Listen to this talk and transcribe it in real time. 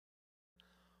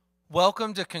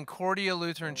Welcome to Concordia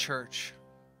Lutheran Church.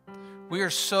 We are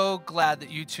so glad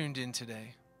that you tuned in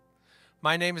today.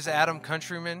 My name is Adam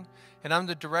Countryman, and I'm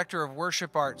the Director of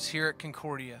Worship Arts here at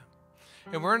Concordia.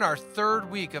 And we're in our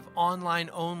third week of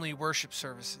online-only worship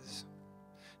services.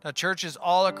 Now, churches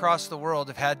all across the world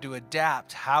have had to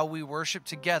adapt how we worship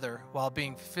together while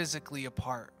being physically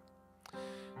apart.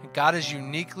 And God has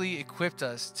uniquely equipped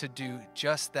us to do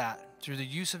just that through the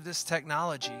use of this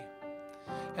technology.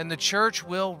 And the church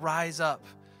will rise up,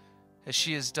 as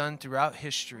she has done throughout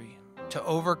history, to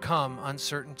overcome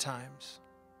uncertain times.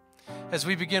 As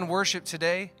we begin worship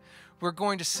today, we're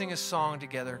going to sing a song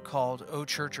together called O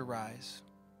Church Arise.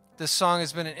 This song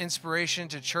has been an inspiration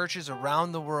to churches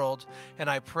around the world, and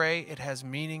I pray it has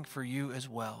meaning for you as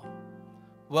well.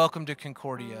 Welcome to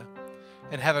Concordia,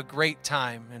 and have a great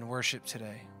time in worship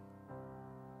today.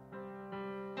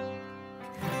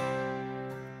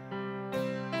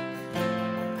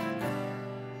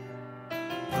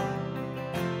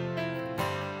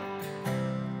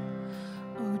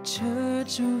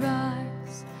 Church,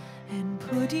 arise and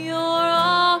put your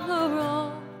armor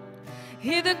on.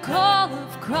 Hear the call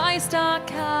of Christ our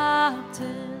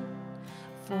Captain.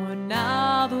 For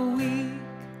now the weak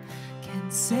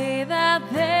can say that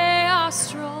they are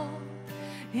strong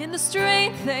in the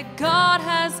strength that God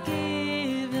has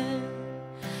given.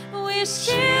 We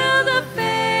shield of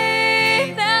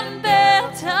faith and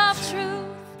belt of truth.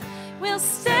 We'll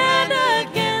stand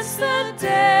against the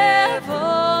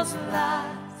devil's lies.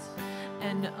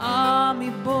 An army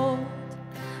bold,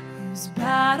 whose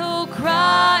battle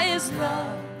cry is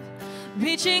love,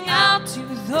 reaching out to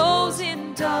those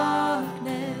in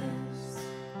darkness.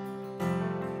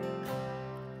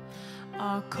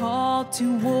 Our call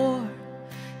to war,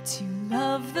 to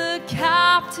love the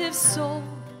captive soul,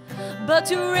 but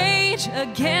to rage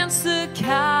against the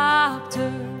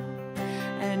captor,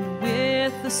 and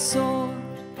with the sword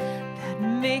that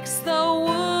makes the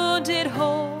wounded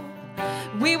whole,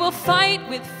 we will fight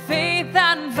with faith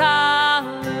and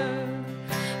valor.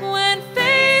 When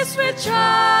faced with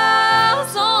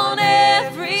trials on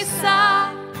every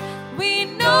side, we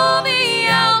know the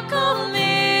outcome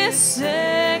is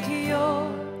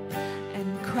secure,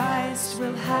 and Christ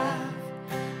will have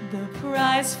the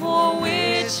prize for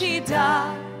which he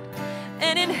died,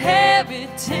 an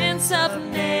inheritance of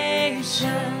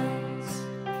nations.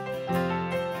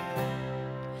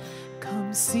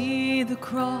 Come see the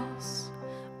cross,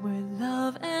 where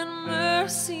love and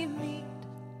mercy meet,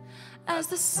 as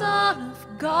the Son of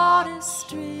God is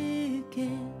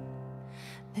stricken.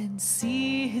 Then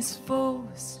see his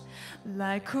foes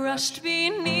lie crushed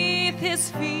beneath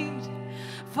his feet,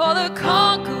 for the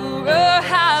conqueror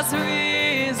has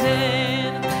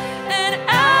risen. And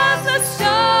as the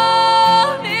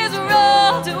stone is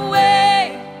rolled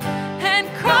away, and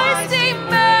Christ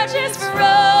emerges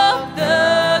from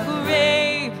the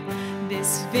grave,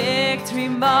 this victory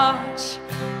march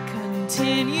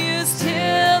continues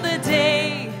till the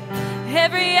day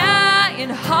every eye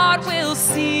and heart will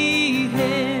see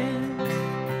him.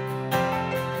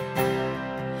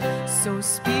 So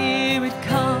Spirit,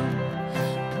 come,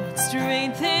 put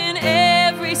strength in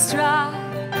every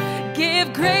stride,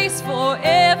 give grace for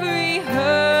every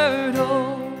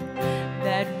hurdle,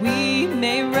 that we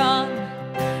may run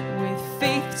with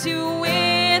faith to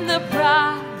win the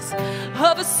prize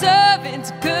of a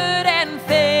servant good and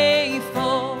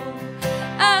faithful.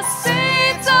 As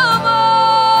saints of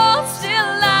old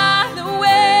still line the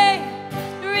way,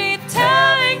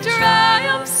 retelling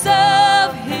triumphs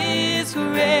of his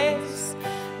grace.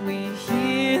 We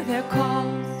hear their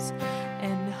calls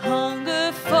and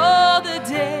hunger for the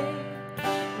day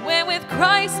when with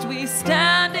Christ we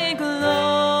stand in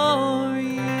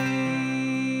glory.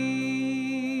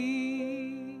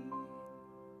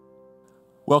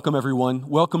 Welcome, everyone.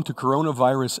 Welcome to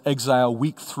Coronavirus Exile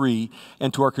Week 3.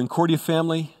 And to our Concordia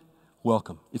family,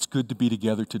 welcome. It's good to be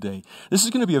together today. This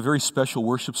is going to be a very special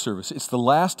worship service. It's the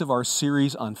last of our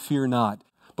series on Fear Not.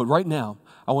 But right now,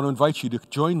 I want to invite you to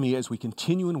join me as we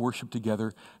continue in worship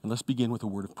together. And let's begin with a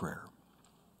word of prayer.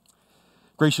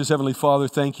 Gracious Heavenly Father,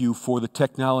 thank you for the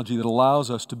technology that allows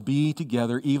us to be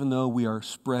together, even though we are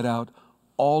spread out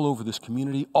all over this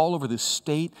community, all over this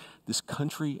state, this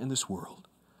country, and this world.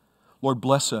 Lord,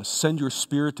 bless us. Send your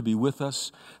Spirit to be with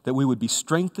us, that we would be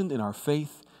strengthened in our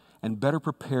faith and better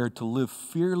prepared to live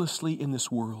fearlessly in this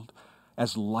world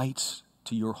as lights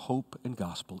to your hope and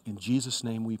gospel. In Jesus'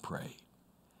 name we pray.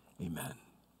 Amen.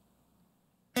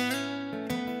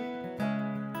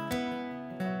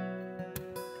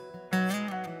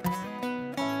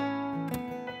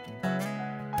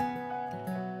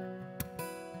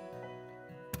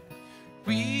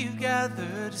 We've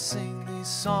gathered to sing these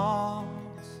songs.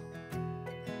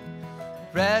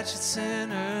 Wretched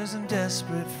sinners and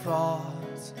desperate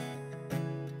frauds,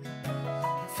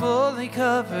 fully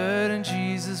covered in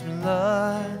Jesus'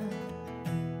 blood.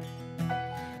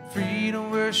 Free to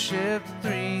worship the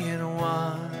three in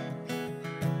one.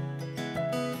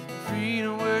 Free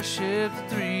to worship the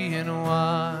three in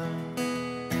one.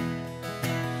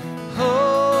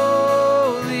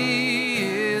 Holy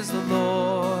is the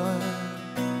Lord.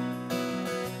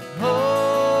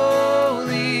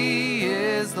 Holy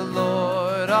is the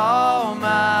Lord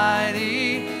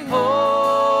Almighty.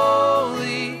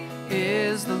 Holy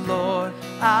is the Lord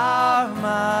our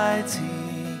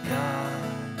mighty God.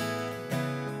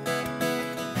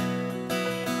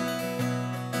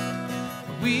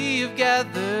 We have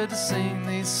gathered to sing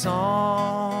these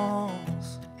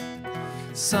songs,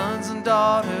 sons and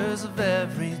daughters of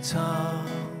every tongue,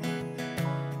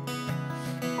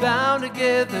 bound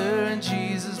together in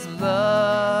Jesus'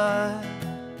 blood,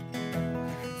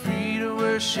 free to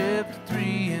worship the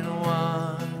three in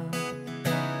one,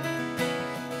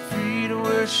 free to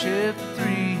worship the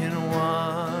three in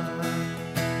one.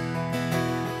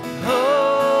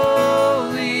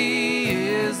 Holy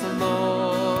is the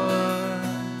Lord.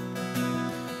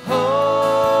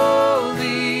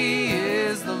 Holy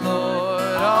is the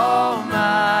Lord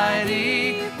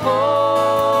Almighty.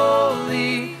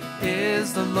 Holy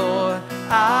is the Lord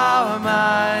our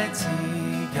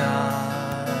mighty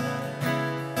God.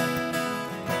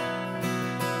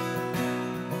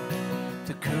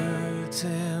 The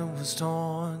curtain was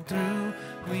torn through.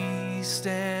 We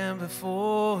stand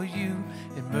before you,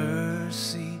 and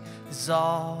mercy is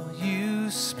all you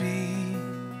speak.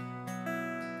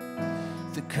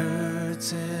 The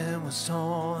curtain was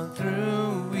torn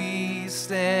through. We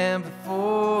stand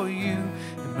before you,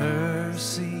 and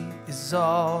mercy is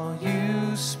all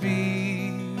you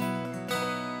speak.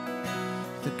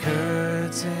 The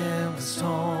curtain was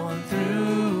torn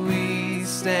through. We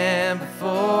stand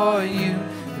before you,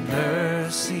 and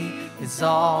mercy is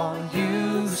all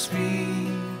you speak.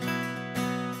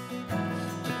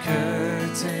 The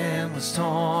curtain was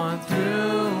torn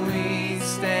through. We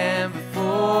stand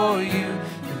before you,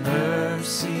 and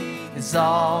mercy is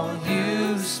all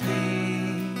you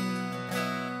speak.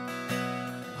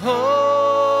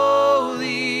 Holy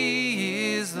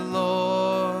is the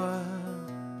Lord.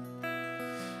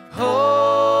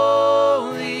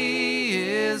 Holy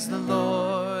is the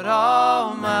Lord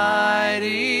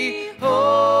Almighty.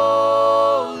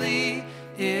 Holy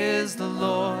is the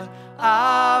Lord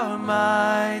our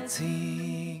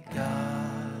mighty God.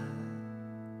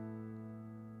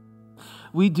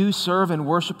 We do serve and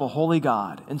worship a holy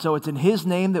God, and so it's in His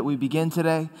name that we begin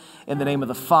today, in the name of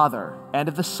the Father, and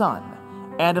of the Son,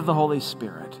 and of the Holy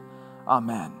Spirit.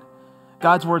 Amen.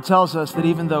 God's word tells us that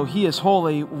even though He is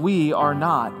holy, we are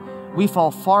not. We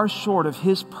fall far short of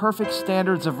His perfect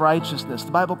standards of righteousness.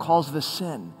 The Bible calls this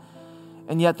sin.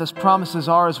 And yet this promise is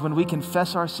ours when we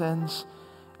confess our sins.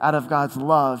 Out of God's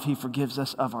love, He forgives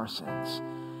us of our sins.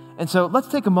 And so let's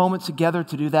take a moment together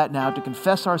to do that now, to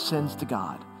confess our sins to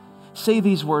God. Say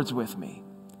these words with me.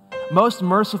 Most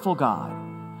merciful God,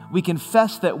 we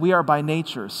confess that we are by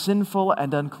nature sinful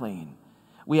and unclean.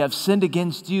 We have sinned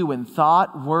against you in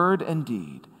thought, word, and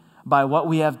deed, by what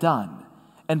we have done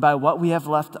and by what we have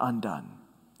left undone.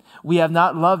 We have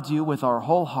not loved you with our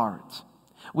whole heart.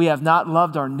 We have not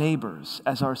loved our neighbors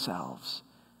as ourselves.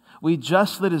 We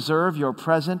justly deserve your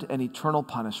present and eternal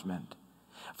punishment.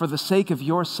 For the sake of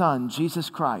your Son, Jesus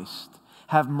Christ,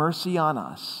 have mercy on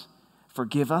us.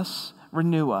 Forgive us,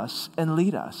 renew us, and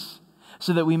lead us,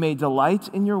 so that we may delight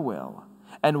in your will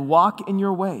and walk in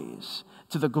your ways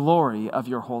to the glory of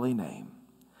your holy name.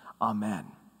 Amen.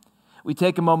 We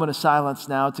take a moment of silence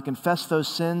now to confess those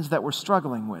sins that we're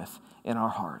struggling with in our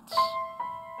hearts.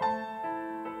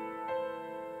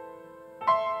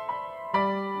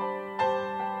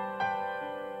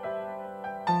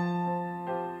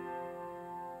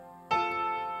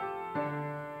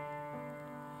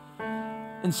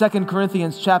 In 2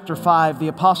 Corinthians chapter 5, the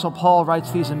Apostle Paul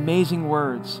writes these amazing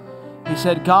words. He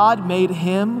said, God made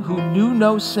him who knew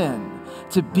no sin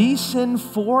to be sin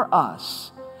for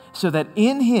us, so that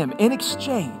in him, in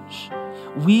exchange,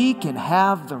 we can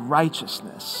have the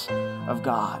righteousness of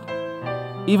God.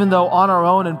 Even though on our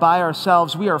own and by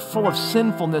ourselves we are full of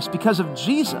sinfulness, because of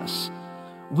Jesus,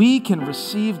 we can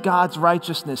receive God's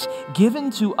righteousness given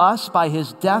to us by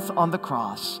his death on the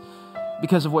cross.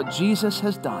 Because of what Jesus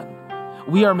has done,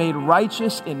 we are made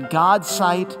righteous in God's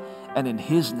sight and in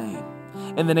his name.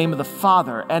 In the name of the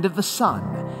Father, and of the Son,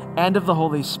 and of the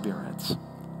Holy Spirit.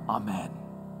 Amen.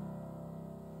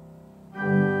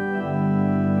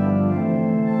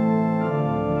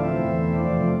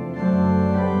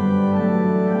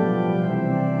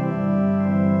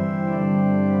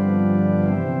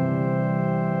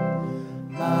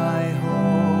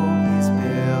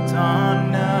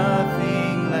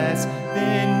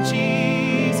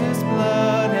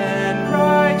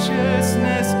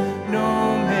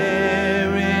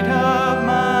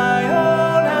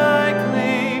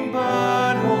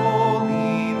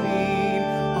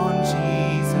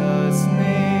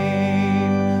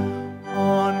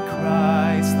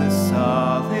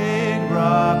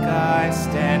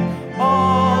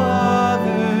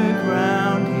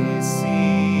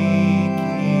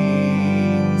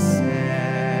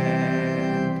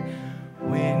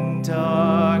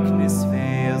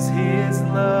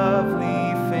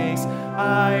 lovely face.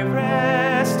 I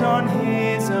rest on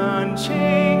his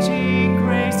unchanging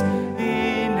grace.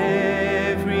 In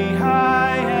every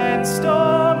high and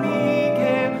stormy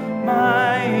gale,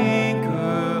 my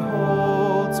anchor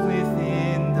holds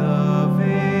within the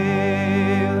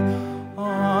veil.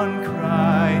 On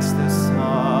Christ the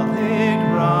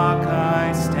solid rock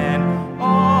I stand,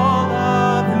 all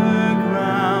other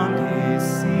ground is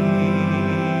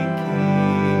sinking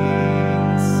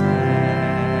sand.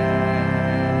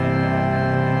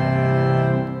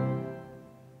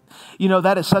 You know,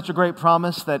 that is such a great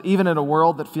promise that even in a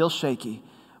world that feels shaky,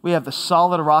 we have the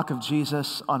solid rock of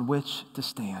Jesus on which to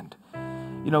stand.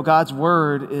 You know, God's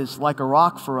word is like a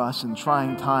rock for us in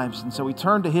trying times, and so we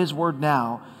turn to his word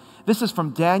now. This is from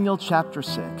Daniel chapter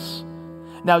 6.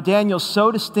 Now Daniel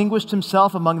so distinguished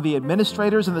himself among the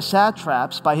administrators and the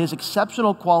satraps by his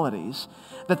exceptional qualities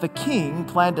that the king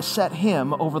planned to set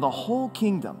him over the whole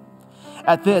kingdom.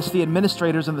 At this, the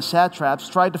administrators and the satraps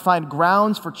tried to find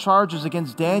grounds for charges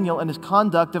against Daniel and his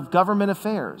conduct of government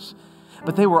affairs,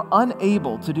 but they were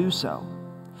unable to do so.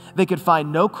 They could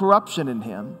find no corruption in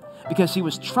him because he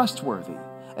was trustworthy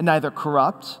and neither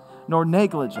corrupt nor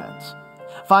negligent.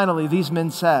 Finally, these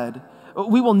men said,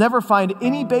 "We will never find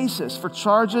any basis for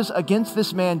charges against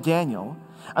this man Daniel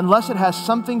unless it has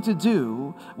something to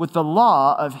do with the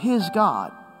law of his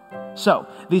God." So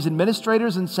these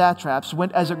administrators and satraps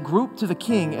went as a group to the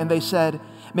king, and they said,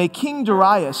 "May King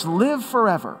Darius live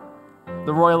forever."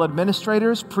 The royal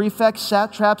administrators, prefects,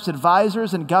 satraps,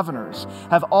 advisors, and governors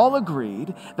have all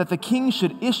agreed that the king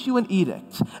should issue an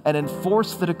edict and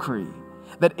enforce the decree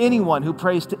that anyone who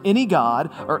prays to any god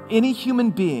or any human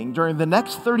being during the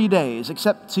next 30 days,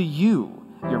 except to you,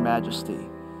 your majesty,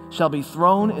 shall be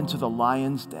thrown into the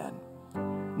lion's den.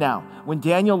 Now, when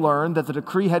Daniel learned that the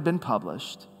decree had been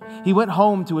published, he went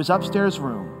home to his upstairs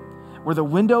room where the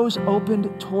windows opened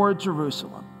toward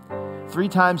Jerusalem. 3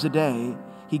 times a day,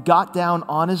 he got down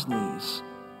on his knees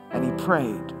and he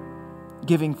prayed,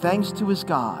 giving thanks to his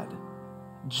God,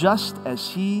 just as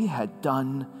he had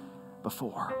done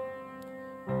before.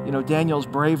 You know, Daniel's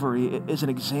bravery is an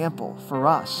example for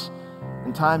us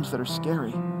in times that are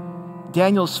scary.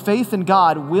 Daniel's faith in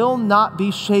God will not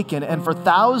be shaken, and for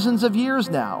thousands of years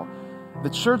now, the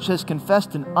church has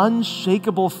confessed an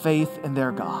unshakable faith in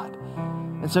their God.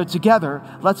 And so together,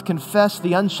 let's confess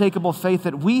the unshakable faith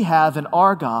that we have in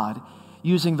our God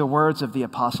using the words of the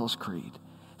Apostles' Creed.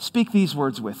 Speak these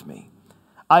words with me.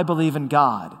 I believe in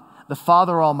God, the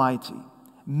Father Almighty,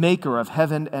 maker of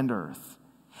heaven and earth,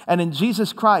 and in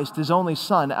Jesus Christ, his only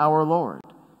Son, our Lord,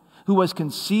 who was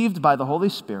conceived by the Holy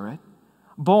Spirit,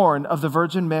 born of the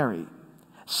Virgin Mary,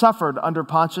 suffered under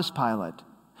Pontius Pilate,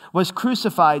 was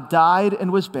crucified, died,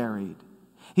 and was buried.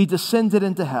 He descended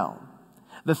into hell.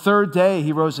 The 3rd day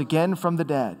he rose again from the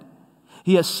dead.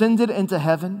 He ascended into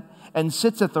heaven and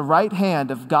sits at the right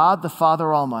hand of God the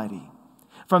Father Almighty.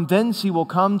 From thence he will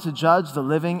come to judge the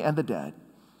living and the dead.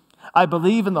 I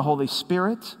believe in the Holy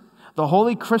Spirit, the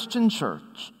holy Christian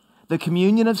church, the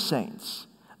communion of saints,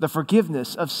 the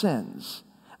forgiveness of sins,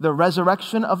 the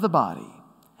resurrection of the body,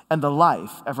 and the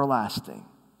life everlasting.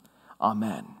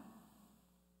 Amen.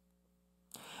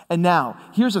 And now,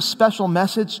 here's a special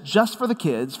message just for the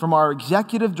kids from our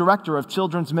Executive Director of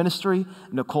Children's Ministry,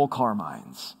 Nicole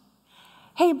Carmines.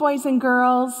 Hey, boys and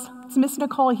girls. It's Miss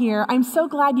Nicole here. I'm so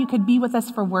glad you could be with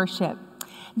us for worship.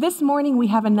 This morning, we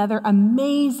have another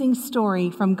amazing story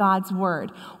from God's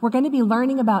Word. We're going to be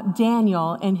learning about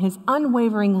Daniel and his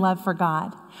unwavering love for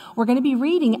God. We're going to be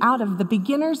reading out of the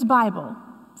Beginner's Bible.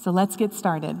 So let's get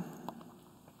started.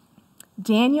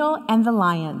 Daniel and the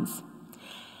Lions.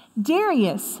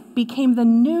 Darius became the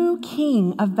new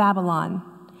king of Babylon.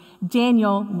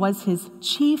 Daniel was his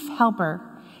chief helper.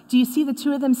 Do you see the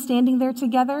two of them standing there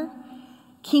together?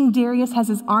 King Darius has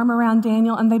his arm around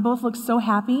Daniel, and they both look so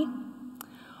happy.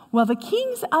 Well, the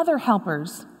king's other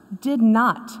helpers did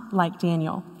not like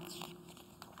Daniel.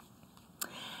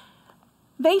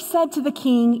 They said to the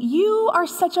king, "You are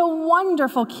such a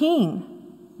wonderful king.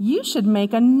 You should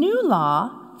make a new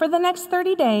law for the next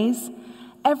 30 days.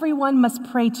 Everyone must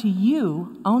pray to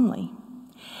you only.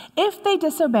 If they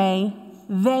disobey,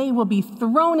 they will be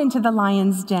thrown into the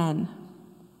lion's den."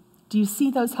 Do you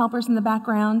see those helpers in the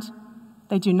background?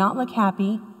 They do not look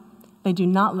happy. They do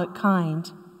not look kind.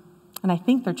 And I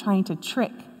think they're trying to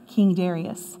trick King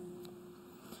Darius.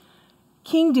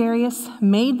 King Darius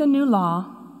made the new law,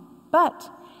 but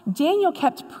Daniel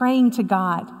kept praying to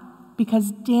God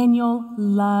because Daniel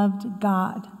loved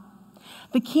God.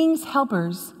 The king's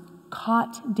helpers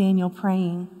caught Daniel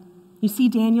praying. You see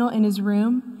Daniel in his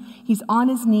room. He's on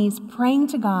his knees praying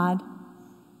to God.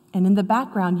 And in the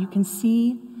background, you can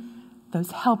see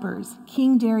those helpers,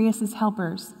 King Darius's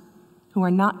helpers, who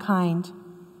are not kind,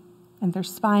 and they're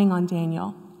spying on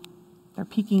Daniel. They're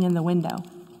peeking in the window.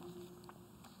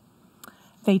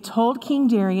 They told King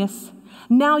Darius,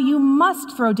 "Now you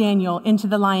must throw Daniel into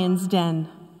the lion's den."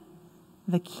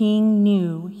 The king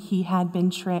knew he had been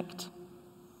tricked,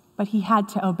 but he had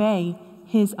to obey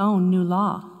his own new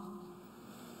law.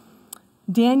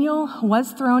 Daniel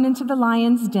was thrown into the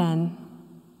lion's den,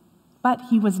 but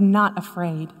he was not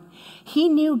afraid. He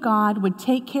knew God would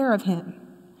take care of him.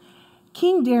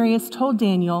 King Darius told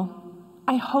Daniel,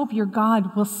 "I hope your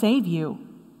God will save you."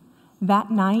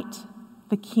 That night,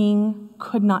 the king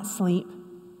could not sleep.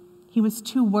 He was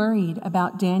too worried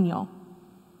about Daniel.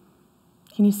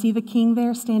 Can you see the king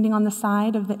there standing on the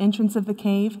side of the entrance of the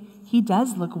cave? He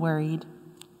does look worried.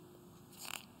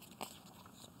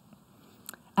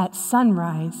 At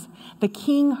sunrise, the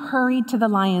king hurried to the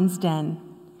lion's den.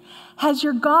 "Has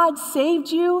your God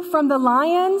saved you from the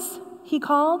lions?" he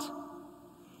called.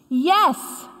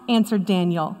 "Yes," answered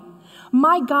Daniel.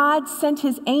 "My God sent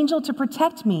his angel to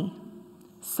protect me."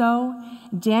 So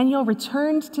Daniel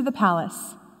returned to the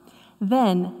palace.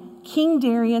 Then King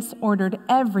Darius ordered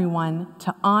everyone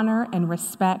to honor and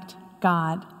respect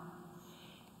God.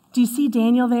 Do you see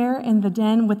Daniel there in the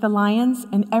den with the lions,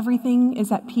 and everything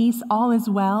is at peace, all is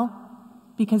well?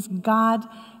 Because God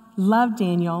loved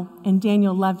Daniel and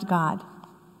Daniel loved God.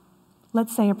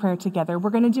 Let's say a prayer together. We're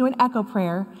going to do an echo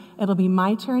prayer. It'll be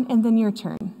my turn and then your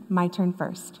turn. My turn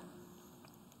first.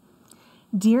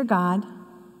 Dear God,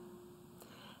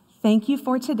 thank you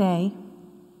for today.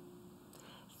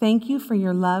 Thank you for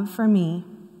your love for me.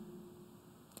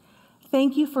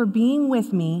 Thank you for being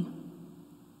with me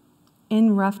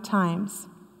in rough times.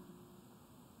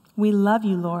 We love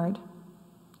you, Lord,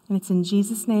 and it's in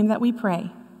Jesus' name that we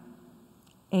pray.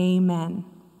 Amen.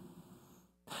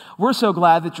 We're so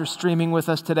glad that you're streaming with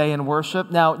us today in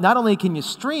worship. Now, not only can you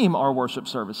stream our worship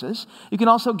services, you can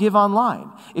also give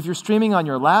online. If you're streaming on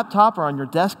your laptop or on your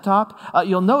desktop,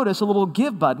 you'll notice a little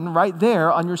give button right there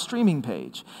on your streaming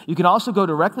page. You can also go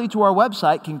directly to our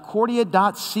website,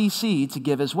 concordia.cc, to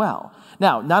give as well.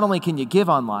 Now, not only can you give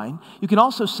online, you can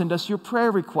also send us your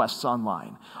prayer requests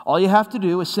online. All you have to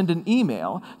do is send an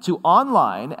email to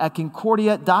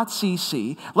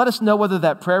online@concordia.cc. Let us know whether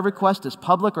that prayer request is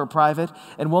public or private,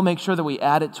 and we'll make sure that we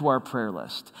add it to our prayer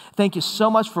list. Thank you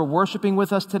so much for worshiping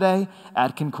with us today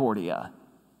at Concordia.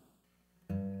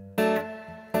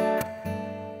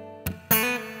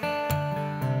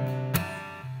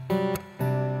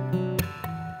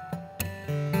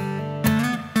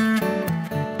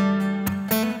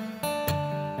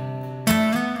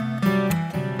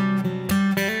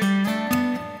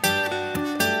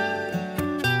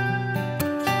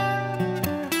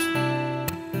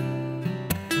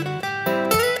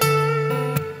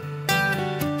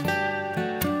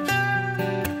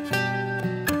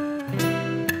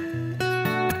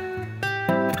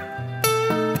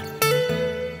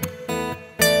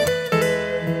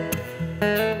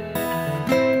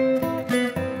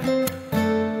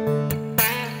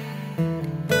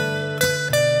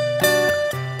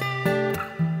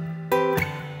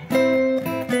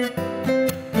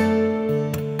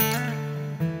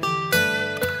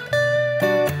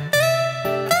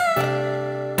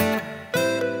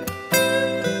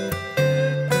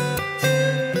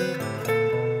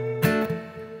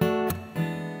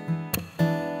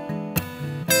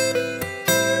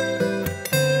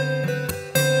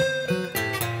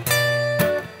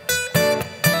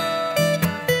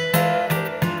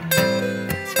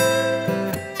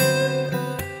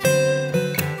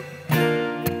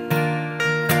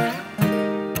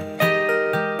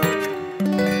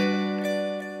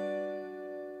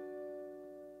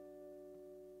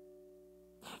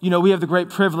 You know, we have the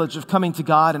great privilege of coming to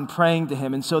God and praying to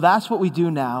Him, and so that's what we do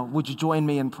now. Would you join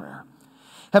me in prayer?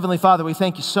 Heavenly Father, we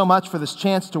thank you so much for this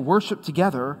chance to worship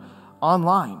together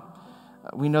online.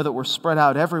 We know that we're spread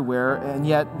out everywhere, and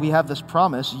yet we have this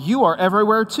promise. You are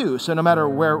everywhere too, so no matter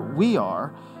where we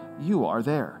are, you are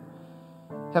there.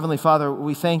 Heavenly Father,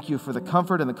 we thank you for the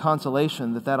comfort and the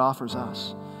consolation that offers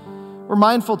us. We're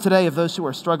mindful today of those who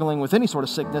are struggling with any sort of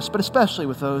sickness, but especially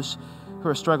with those who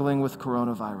are struggling with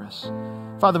coronavirus.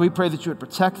 Father, we pray that you would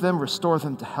protect them, restore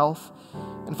them to health,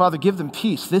 and Father, give them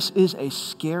peace. This is a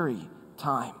scary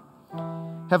time.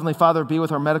 Heavenly Father, be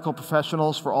with our medical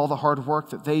professionals for all the hard work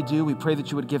that they do. We pray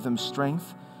that you would give them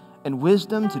strength and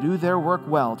wisdom to do their work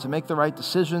well, to make the right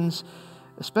decisions,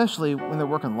 especially when they're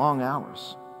working long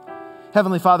hours.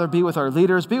 Heavenly Father, be with our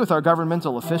leaders, be with our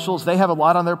governmental officials. They have a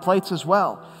lot on their plates as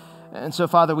well. And so,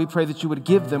 Father, we pray that you would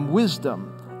give them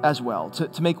wisdom as well,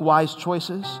 to make wise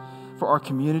choices for our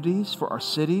communities, for our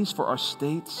cities, for our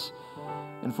states.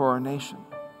 and for our nation.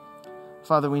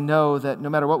 Father, we know that no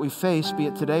matter what we face, be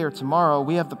it today or tomorrow,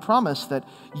 we have the promise that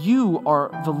you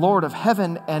are the Lord of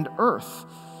heaven and earth.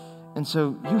 And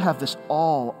so you have this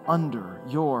all under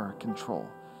your control.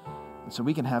 And so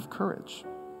we can have courage.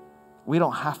 We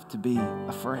don't have to be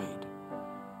afraid.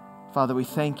 Father, we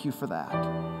thank you for that.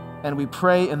 And we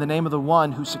pray in the name of the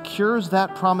one who secures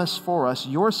that promise for us,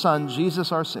 your Son,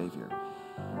 Jesus our Savior.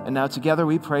 And now together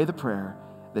we pray the prayer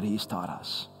that he's taught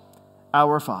us.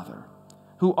 Our Father,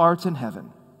 who art in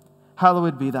heaven,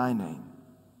 hallowed be thy name.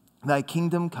 Thy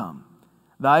kingdom come,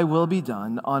 thy will be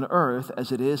done on earth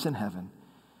as it is in heaven.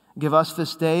 Give us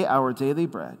this day our daily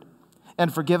bread,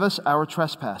 and forgive us our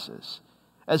trespasses,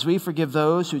 as we forgive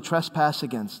those who trespass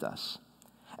against us.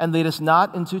 And lead us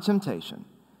not into temptation,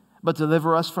 but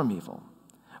deliver us from evil.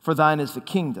 For thine is the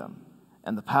kingdom,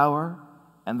 and the power,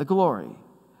 and the glory,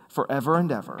 forever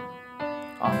and ever.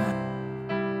 Amen.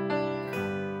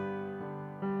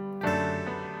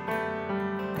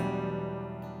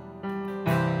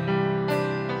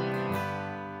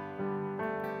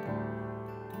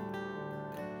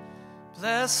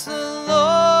 Bless the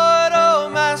Lord, oh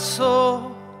my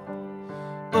soul,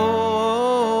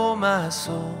 oh my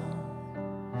soul.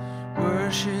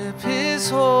 Worship his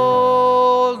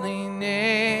holy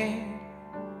name.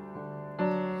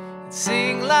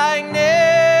 Sing like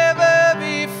never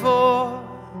before.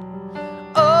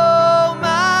 Oh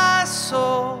my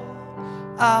soul,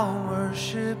 I'll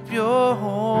worship your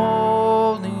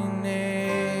holy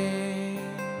name.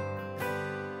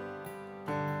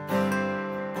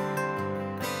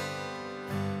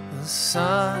 The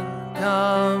sun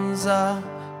comes up,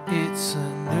 it's a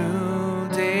new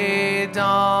day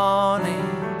dawning.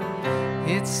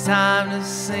 It's time to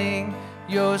sing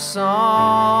your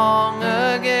song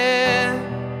again.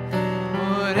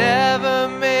 Whatever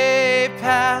may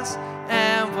pass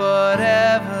and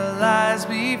whatever lies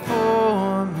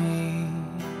before me,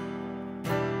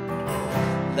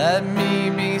 let me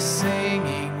be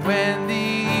singing when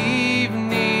the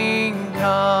evening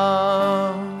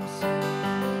comes.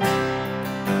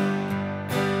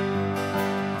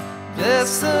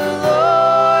 Bless the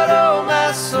Lord, oh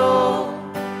my soul,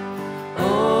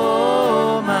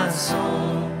 oh my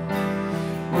soul.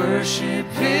 Worship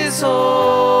his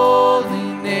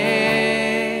holy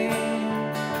name.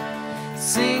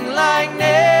 Sing like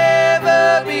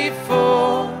never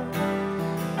before.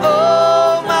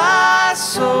 Oh my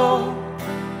soul,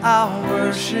 I'll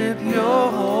worship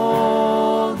your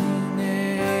holy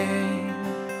name.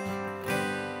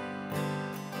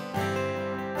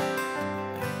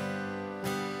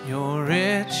 You're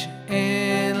rich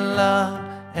in love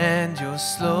and you're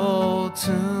slow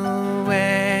to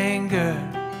anger.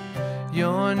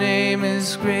 Your name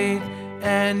is great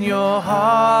and your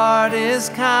heart is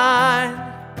kind.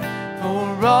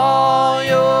 For all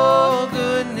your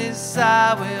goodness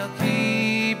I will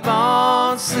keep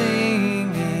on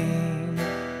singing.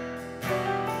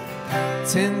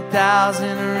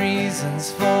 10,000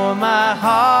 reasons for my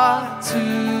heart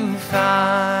to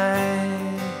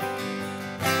find.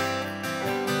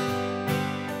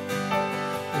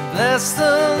 Bless the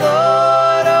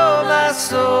Lord, oh my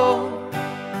soul,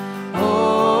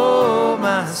 oh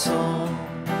my soul.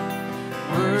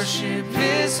 Worship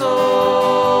his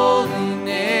holy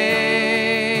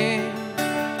name.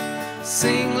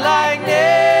 Sing like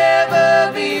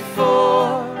never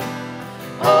before.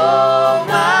 Oh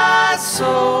my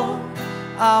soul,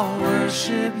 I'll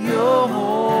worship your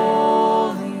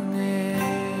holy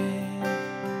name.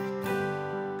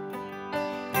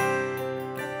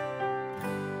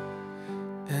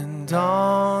 And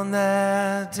on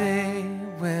that day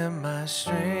when my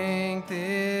strength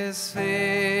is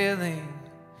failing,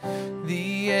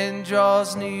 the end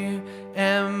draws near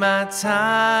and my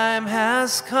time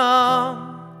has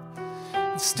come.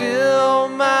 And still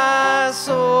my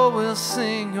soul will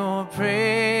sing your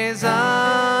praise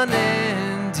unending.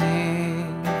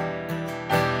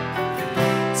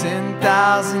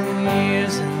 10,000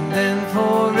 years and then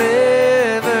forevermore.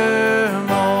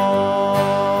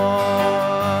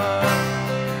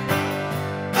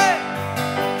 Hey!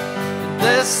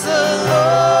 Bless the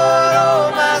Lord,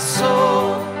 oh my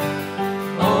soul,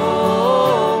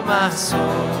 oh my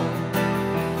soul.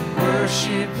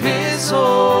 Worship his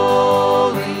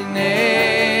holy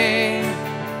name.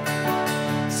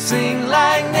 Sing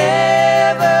like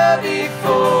never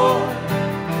before.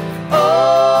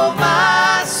 Oh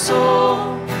my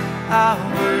soul, I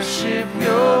worship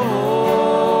your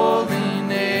holy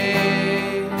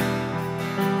name.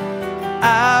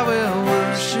 I will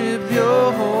worship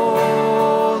your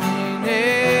holy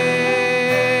name.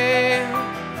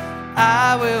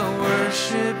 I will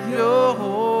worship your holy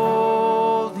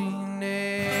name.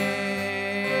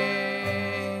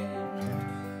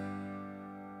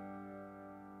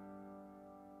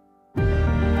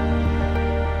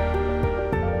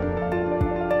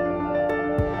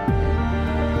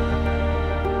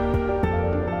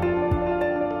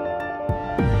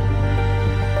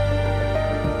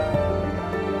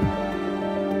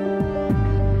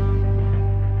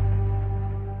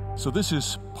 So this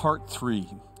is part 3,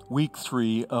 week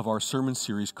 3 of our sermon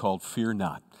series called Fear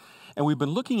Not. And we've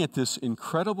been looking at this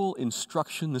incredible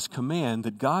instruction, this command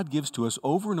that God gives to us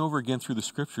over and over again through the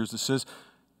scriptures that says,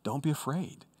 don't be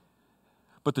afraid.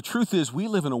 But the truth is, we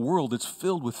live in a world that's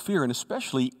filled with fear, and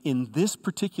especially in this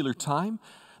particular time,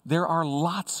 there are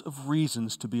lots of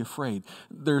reasons to be afraid.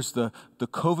 There's the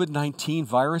COVID-19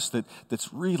 virus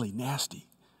that's really nasty.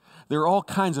 There are all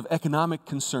kinds of economic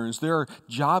concerns. There are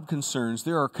job concerns.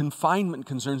 There are confinement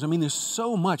concerns. I mean, there's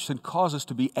so much that causes us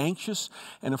to be anxious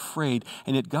and afraid,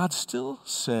 and yet God still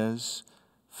says,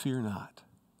 fear not.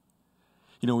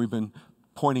 You know, we've been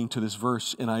pointing to this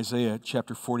verse in Isaiah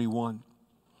chapter 41,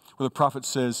 where the prophet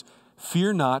says,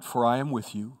 fear not, for I am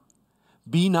with you.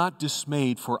 Be not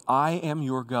dismayed, for I am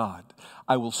your God.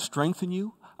 I will strengthen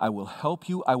you. I will help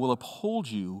you. I will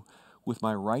uphold you with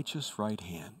my righteous right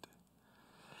hand.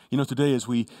 You know, today as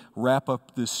we wrap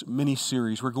up this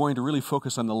mini-series, we're going to really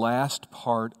focus on the last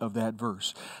part of that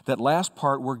verse. That last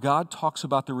part where God talks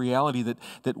about the reality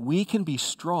that we can be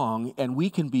strong and we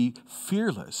can be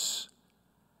fearless,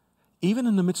 even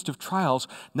in the midst of trials,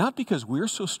 not because we're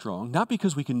so strong, not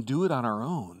because we can do it on our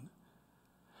own,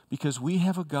 because we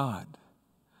have a God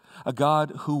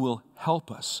who will help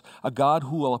us, a God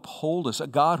who will uphold us, a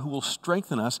God who will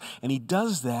strengthen us, and He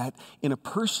does that in a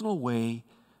personal way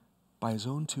by His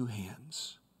own two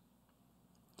hands.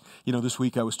 You know, this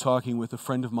week I was talking with a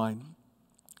friend of mine,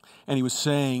 and he was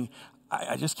saying,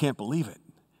 I just can't believe it.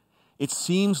 It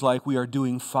seems like we are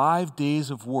doing 5 days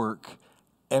of work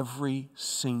every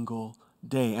single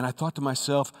day. And I thought to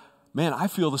myself, man, I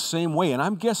feel the same way. And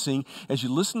I'm guessing as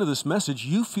you listen to this message,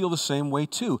 you feel the same way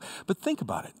too. But think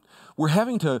about it. We're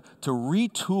having to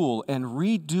retool and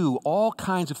redo all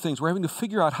kinds of things. We're having to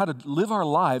figure out how to live our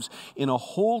lives in a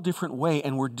whole different way,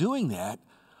 and we're doing that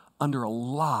under a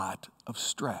lot of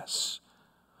stress.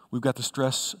 We've got the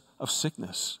stress of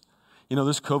sickness. You know,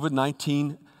 this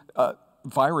COVID-19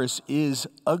 virus is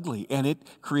ugly, and it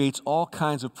creates all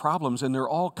kinds of problems, and there are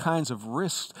all kinds of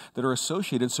risks that are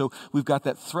associated. So we've got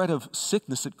that threat of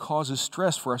sickness that causes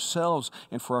stress for ourselves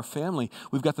and for our family.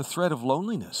 We've got the threat of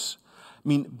loneliness. I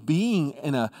mean, being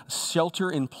in a shelter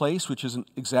in place, which isn't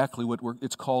exactly what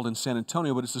it's called in San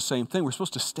Antonio, but it's the same thing. We're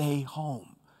supposed to stay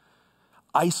home,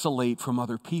 isolate from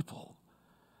other people.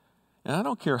 And I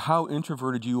don't care how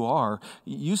introverted you are,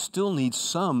 you still need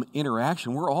some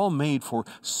interaction. We're all made for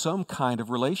some kind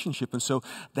of relationship. And so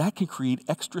that can create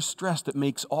extra stress that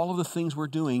makes all of the things we're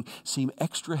doing seem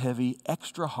extra heavy,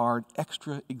 extra hard,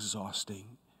 extra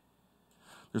exhausting.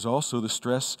 There's also the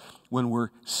stress when we're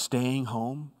staying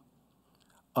home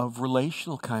of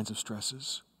relational kinds of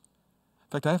stresses. In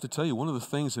fact, I have to tell you, one of the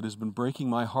things that has been breaking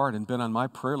my heart and been on my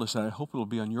prayer list, and I hope it will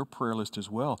be on your prayer list as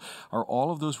well, are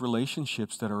all of those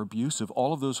relationships that are abusive,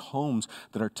 all of those homes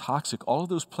that are toxic, all of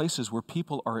those places where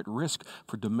people are at risk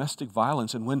for domestic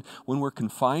violence. And when we're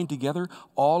confined together,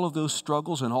 all of those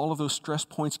struggles and all of those stress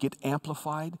points get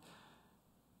amplified.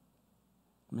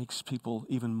 It makes people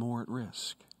even more at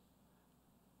risk.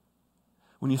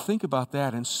 When you think about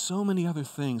that and so many other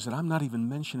things that I'm not even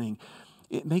mentioning,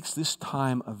 it makes this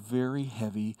time a very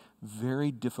heavy, very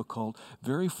difficult,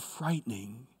 very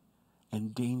frightening,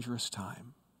 and dangerous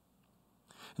time.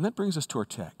 And that brings us to our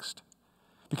text.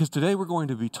 Because today we're going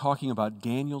to be talking about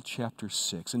Daniel chapter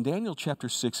 6. And Daniel chapter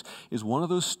 6 is one of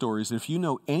those stories that if you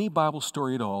know any Bible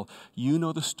story at all, you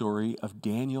know the story of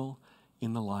Daniel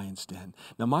in the lion's den.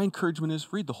 Now my encouragement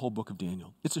is read the whole book of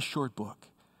Daniel. It's a short book.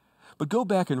 But go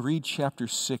back and read chapter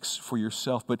 6 for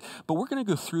yourself. But we're going to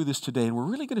go through this today, and we're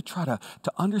really going to try to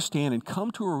understand and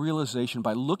come to a realization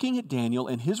by looking at Daniel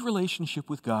and his relationship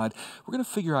with God. We're going to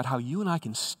figure out how you and I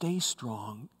can stay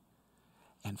strong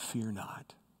and fear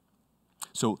not.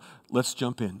 So let's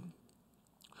jump in.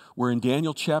 We're in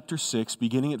Daniel chapter 6,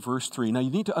 beginning at verse 3. Now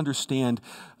you need to understand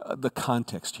the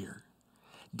context here.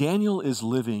 Daniel is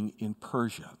living in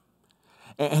Persia.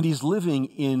 And he's living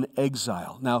in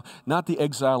exile. Now, not the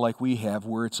exile like we have,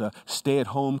 where it's a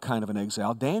stay-at-home kind of an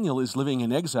exile. Daniel is living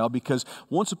in exile because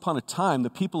once upon a time, the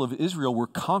people of Israel were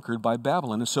conquered by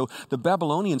Babylon. And so the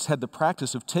Babylonians had the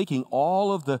practice of taking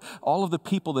all of the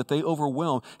people that they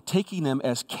overwhelmed, taking them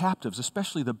as captives,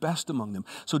 especially the best among them.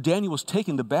 So Daniel was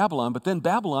taken to Babylon, but then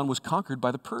Babylon was conquered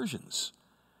by the Persians.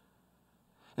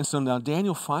 And so now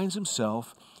Daniel finds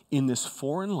himself in this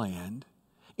foreign land,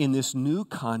 in this new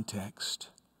context,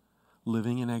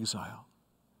 living in exile.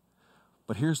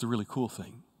 But here's the really cool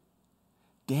thing.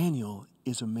 Daniel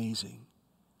is amazing.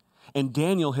 And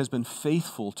Daniel has been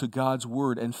faithful to God's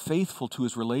word and faithful to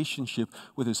his relationship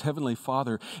with his heavenly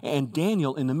Father. And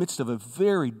Daniel, in the midst of a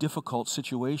very difficult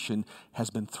situation,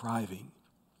 has been thriving.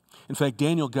 In fact,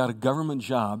 Daniel got a government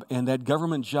job, and that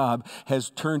government job has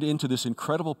turned into this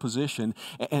incredible position.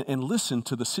 And listen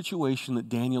to the situation that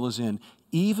Daniel is in,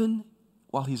 even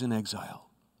while he's in exile.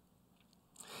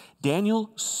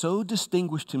 Daniel so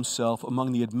distinguished himself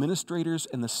among the administrators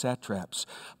and the satraps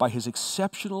by his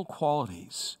exceptional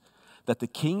qualities that the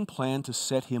king planned to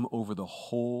set him over the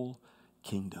whole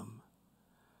kingdom.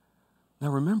 Now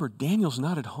remember, Daniel's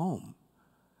not at home.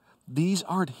 These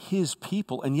aren't his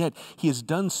people, and yet he has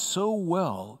done so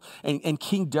well, and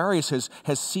King Darius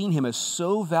has seen him as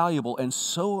so valuable and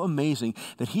so amazing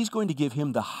that he's going to give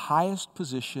him the highest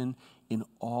position in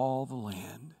all the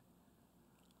land.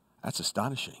 That's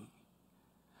astonishing.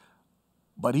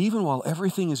 But even while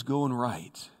everything is going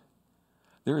right,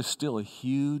 there is still a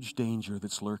huge danger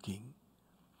that's lurking.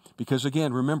 Because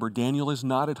again, remember, Daniel is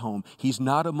not at home. He's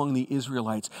not among the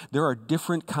Israelites. There are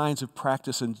different kinds of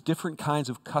practices, different kinds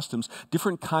of customs,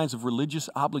 different kinds of religious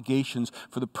obligations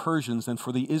for the Persians than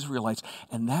for the Israelites.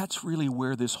 And that's really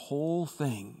where this whole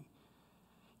thing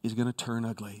is going to turn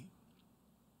ugly.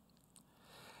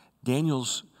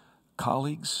 Daniel's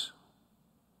colleagues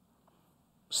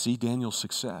see Daniel's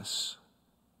success,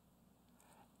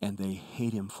 and they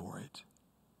hate him for it.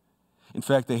 In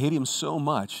fact, they hate him so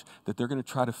much that they're going to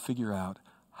try to figure out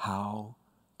how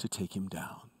to take him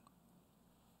down.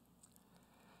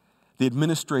 The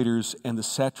administrators and the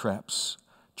satraps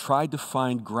tried to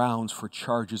find grounds for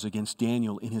charges against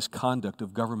Daniel in his conduct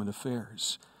of government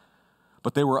affairs,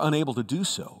 but they were unable to do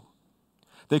so.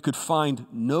 They could find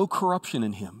no corruption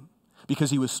in him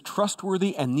because he was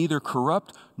trustworthy and neither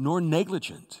corrupt nor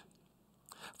negligent.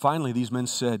 Finally, these men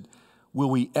said, "Will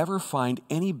we ever find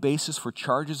any basis for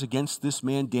charges against this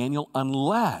man Daniel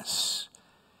unless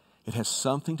it has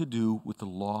something to do with the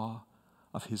law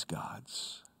of his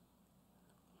gods?"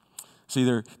 See,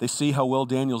 they see how well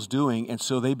Daniel's doing, and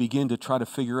so they begin to try to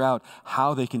figure out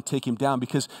how they can take him down,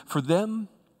 because for them,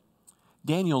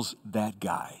 Daniel's that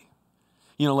guy.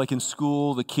 You know, like in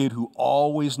school, the kid who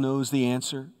always knows the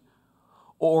answer.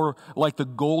 Or like the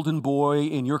golden boy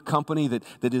in your company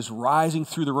that is rising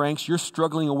through the ranks. You're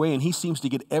struggling away, and he seems to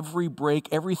get every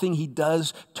break. Everything he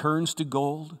does turns to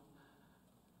gold.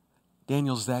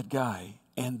 Daniel's that guy,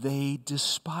 and they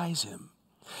despise him.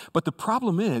 But the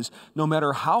problem is, no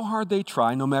matter how hard they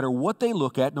try, no matter what they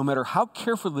look at, no matter how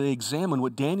carefully they examine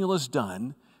what Daniel has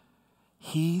done,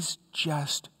 he's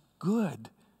just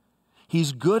good.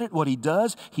 He's good at what he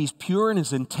does. He's pure in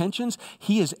his intentions.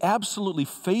 He is absolutely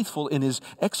faithful in his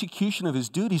execution of his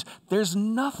duties. There's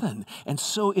nothing. And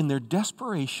so in their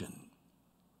desperation,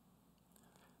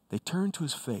 they turn to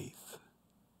his faith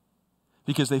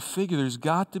because they figure there's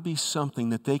got to be something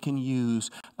that they can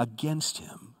use against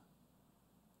him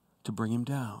to bring him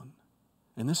down.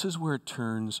 And this is where it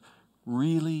turns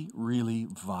really, really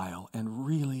vile and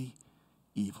really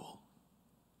evil.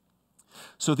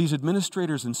 So these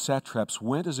administrators and satraps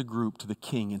went as a group to the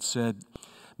king and said,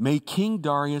 "May King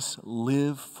Darius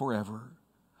live forever."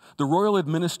 The royal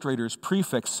administrators,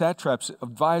 prefects, satraps,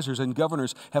 advisors, and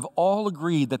governors have all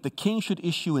agreed that the king should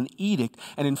issue an edict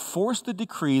and enforce the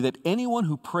decree that anyone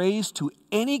who prays to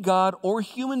any god or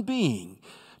human being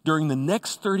during the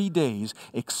next 30 days,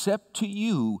 except to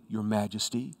you, your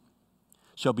majesty,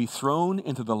 shall be thrown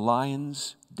into the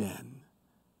lion's den.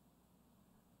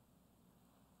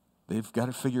 They've got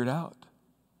to figure it out.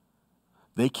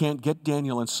 They can't get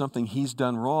Daniel on something he's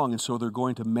done wrong, and so they're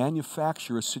going to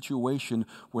manufacture a situation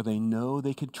where they know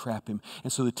they could trap him.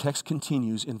 And so the text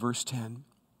continues in verse 10.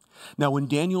 Now, when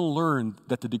Daniel learned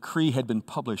that the decree had been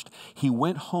published, he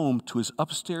went home to his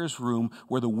upstairs room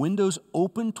where the windows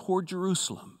opened toward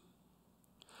Jerusalem.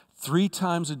 3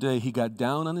 times a day he got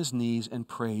down on his knees and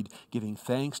prayed, giving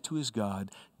thanks to his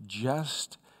God,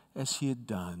 just as he had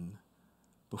done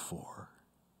before.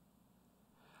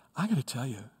 I got to tell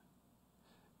you,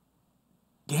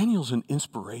 Daniel's an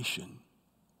inspiration.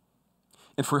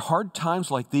 And for hard times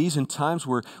like these, and times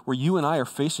where you and I are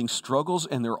facing struggles,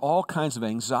 and there are all kinds of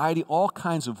anxiety, all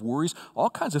kinds of worries, all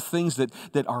kinds of things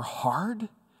that are hard,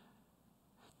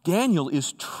 Daniel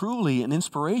is truly an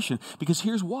inspiration, because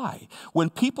here's why. When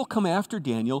people come after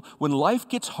Daniel, when life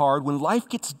gets hard, when life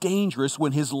gets dangerous,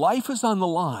 when his life is on the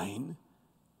line,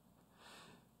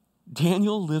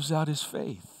 Daniel lives out his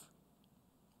faith.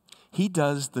 He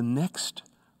does the next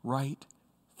right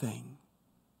thing.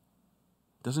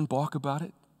 Doesn't balk about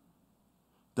it.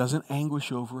 Doesn't anguish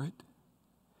over it.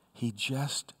 He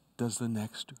just does the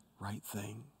next right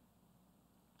thing.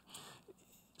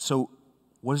 So,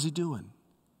 what is he doing?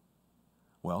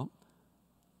 Well,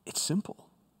 it's simple.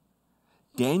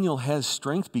 Daniel has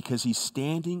strength because he's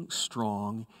standing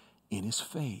strong in his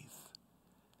faith.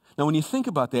 Now, when you think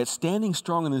about that, standing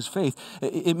strong in his faith,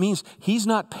 it means he's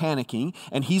not panicking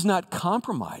and he's not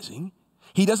compromising.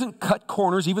 He doesn't cut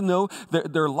corners, even though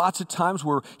there are lots of times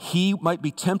where he might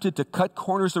be tempted to cut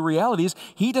corners. The reality is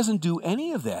he doesn't do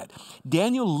any of that.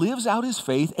 Daniel lives out his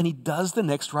faith and he does the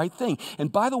next right thing.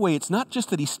 And by the way, it's not just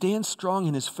that he stands strong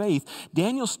in his faith.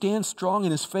 Daniel stands strong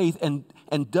in his faith and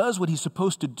does what he's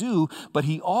supposed to do, but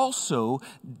he also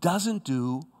doesn't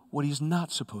do what he's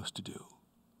not supposed to do.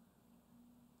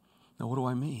 Now, what do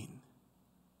I mean?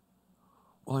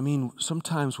 Well, I mean,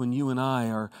 sometimes when you and I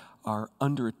are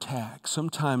under attack,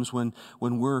 sometimes when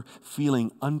we're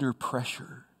feeling under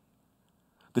pressure,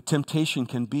 the temptation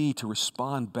can be to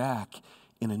respond back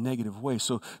in a negative way.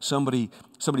 So somebody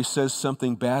says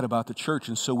something bad about the church,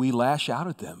 and so we lash out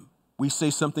at them. We say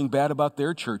something bad about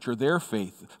their church or their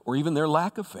faith or even their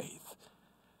lack of faith.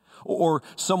 Or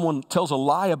someone tells a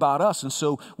lie about us, and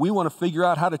so we want to figure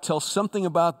out how to tell something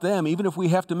about them, even if we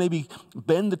have to maybe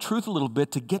bend the truth a little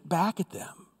bit to get back at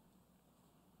them.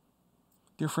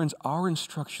 Dear friends, our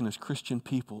instruction as Christian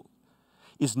people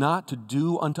is not to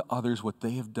do unto others what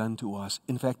they have done to us.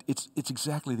 In fact, it's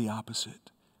exactly the opposite.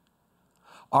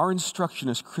 Our instruction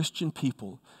as Christian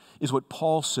people is what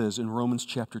Paul says in Romans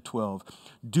chapter 12.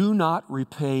 Do not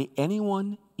repay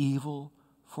anyone evil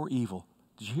for evil.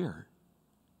 Did you hear?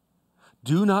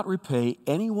 Do not repay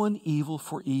anyone evil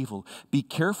for evil. Be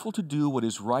careful to do what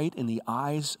is right in the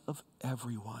eyes of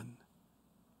everyone.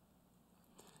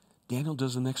 Daniel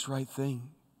does the next right thing.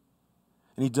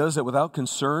 And he does that without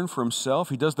concern for himself.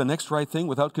 He does the next right thing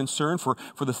without concern for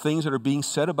the things that are being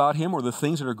said about him or the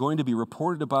things that are going to be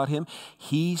reported about him.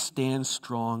 He stands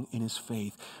strong in his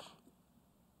faith.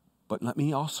 But let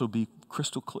me also be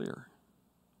crystal clear.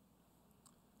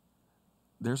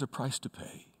 There's a price to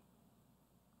pay.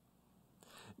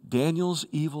 Daniel's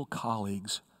evil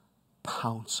colleagues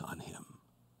pounce on him.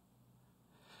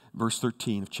 Verse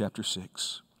 13 of chapter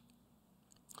 6.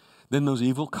 Then those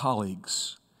evil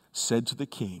colleagues said to the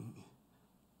king,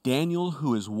 Daniel,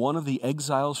 who is one of the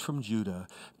exiles from Judah,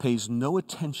 pays no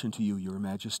attention to you, your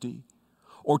majesty,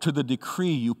 or to the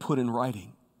decree you put in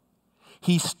writing.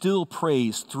 He still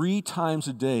prays 3 times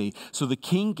a day. So the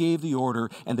king gave the order,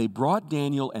 and they brought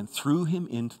Daniel and threw him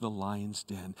into the lion's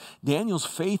den. Daniel's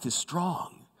faith is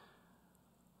strong.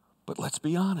 But let's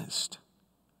be honest.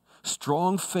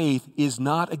 Strong faith is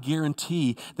not a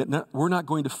guarantee that we're not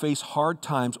going to face hard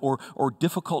times or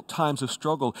difficult times of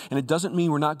struggle. And it doesn't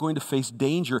mean we're not going to face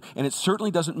danger. And it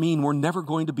certainly doesn't mean we're never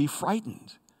going to be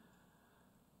frightened.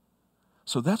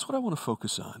 So that's what I want to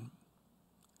focus on.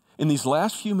 In these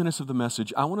last few minutes of the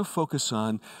message, I want to focus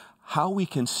on how we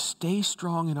can stay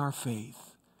strong in our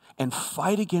faith and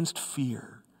fight against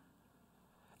fear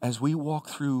as we walk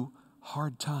through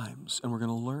hard times. And we're going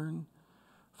to learn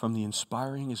from the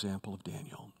inspiring example of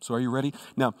Daniel. So are you ready?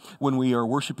 Now, when we are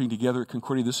worshiping together at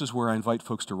Concordia, this is where I invite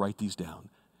folks to write these down.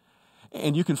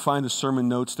 And you can find the sermon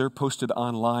notes. They're posted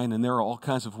online, and there are all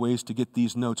kinds of ways to get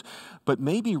these notes. But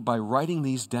maybe by writing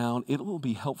these down, it will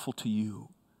be helpful to you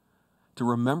to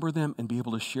remember them and be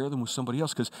able to share them with somebody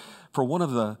else. Because for one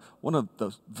of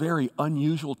the very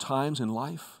unusual times in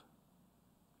life,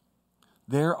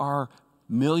 there are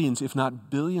millions, if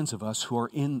not billions of us who are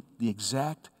in the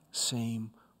exact same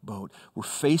boat. We're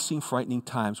facing frightening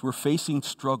times. We're facing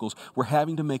struggles. We're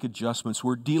having to make adjustments.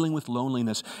 We're dealing with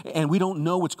loneliness, and we don't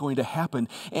know what's going to happen.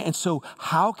 And so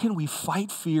how can we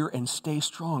fight fear and stay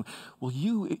strong? Well,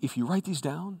 if you write these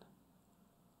down,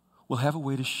 will have a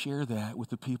way to share that with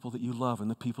the people that you love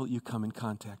and the people that you come in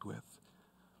contact with.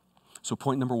 So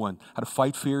point number 1, how to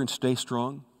fight fear and stay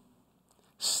strong.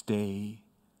 Stay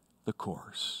the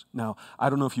course. Now, I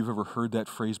don't know if you've ever heard that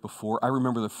phrase before. I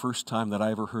remember the first time that I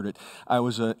ever heard it. I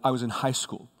was in high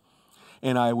school,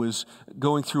 and I was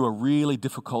going through a really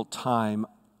difficult time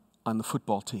on the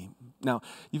football team. Now,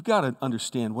 you've got to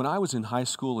understand, when I was in high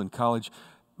school and college,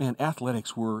 man,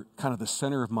 athletics were kind of the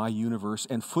center of my universe,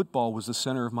 and football was the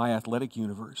center of my athletic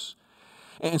universe.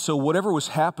 And so whatever was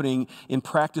happening in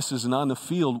practices and on the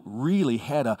field really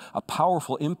had a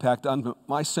powerful impact on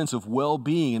my sense of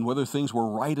well-being and whether things were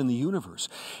right in the universe.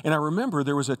 And I remember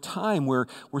there was a time where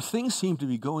things seemed to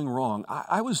be going wrong.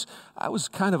 I was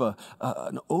kind of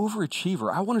an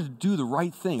overachiever. I wanted to do the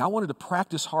right thing. I wanted to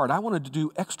practice hard. I wanted to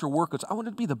do extra workouts. I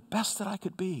wanted to be the best that I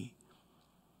could be.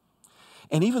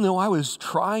 And even though I was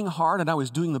trying hard and I was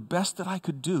doing the best that I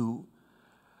could do,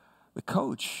 the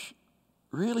coach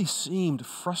really seemed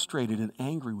frustrated and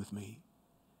angry with me.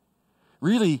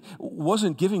 Really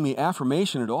wasn't giving me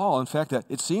affirmation at all. In fact,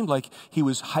 it seemed like he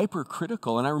was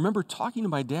hypercritical. And I remember talking to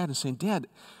my dad and saying, Dad,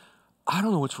 I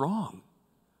don't know what's wrong.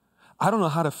 I don't know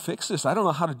how to fix this. I don't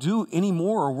know how to do any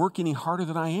more or work any harder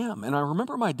than I am. And I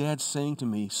remember my dad saying to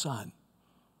me, son,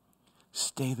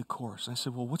 stay the course. I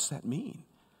said, well, what's that mean?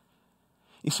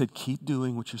 He said, keep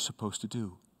doing what you're supposed to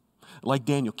do. Like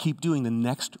Daniel, keep doing the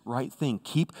next right thing.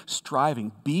 Keep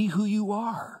striving. Be who you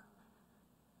are.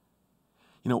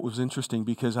 You know, it was interesting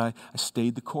because I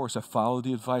stayed the course. I followed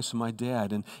the advice of my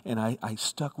dad, and I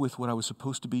stuck with what I was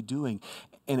supposed to be doing.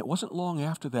 And it wasn't long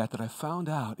after that I found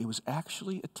out it was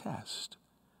actually a test.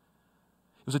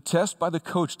 It was a test by the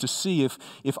coach to see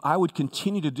if I would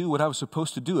continue to do what I was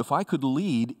supposed to do, if I could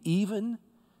lead even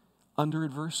under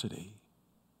adversity.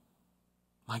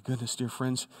 My goodness, dear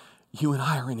friends, you and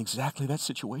I are in exactly that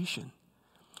situation.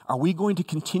 Are we going to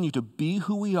continue to be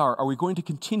who we are? Are we going to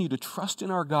continue to trust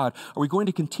in our God? Are we going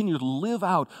to continue to live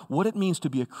out what it means to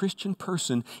be a Christian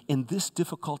person in this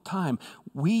difficult time?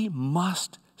 We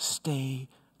must stay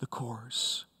the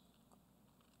course.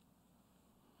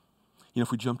 You know,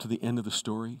 if we jump to the end of the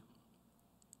story,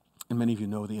 and many of you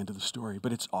know the end of the story,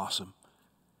 but it's awesome.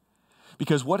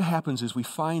 Because what happens is we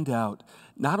find out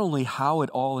not only how it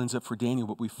all ends up for Daniel,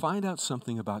 but we find out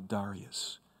something about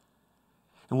Darius.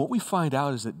 And what we find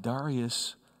out is that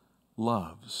Darius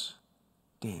loves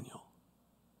Daniel.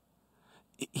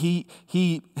 He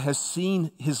has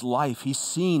seen his life. He's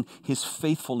seen his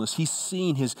faithfulness. He's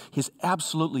seen his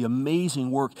absolutely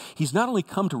amazing work. He's not only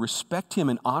come to respect him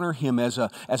and honor him as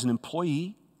an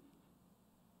employee,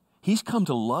 he's come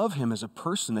to love him as a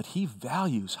person that he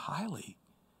values highly.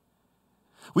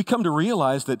 We come to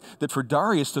realize that for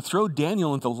Darius to throw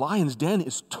Daniel into the lion's den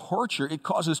is torture. It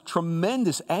causes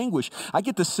tremendous anguish. I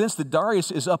get the sense that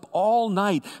Darius is up all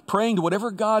night praying to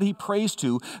whatever God he prays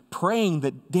to, praying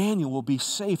that Daniel will be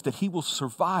safe, that he will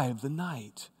survive the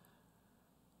night.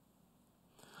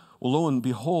 Well, lo and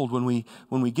behold, when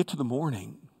we get to the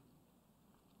morning,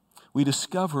 we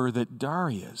discover that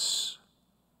Darius,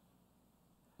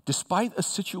 despite a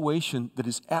situation that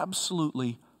is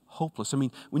absolutely hopeless. I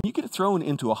mean, when you get thrown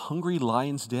into a hungry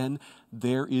lion's den,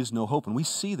 there is no hope. And we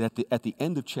see that at the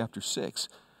end of chapter 6,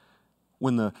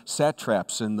 when the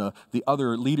satraps and the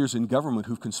other leaders in government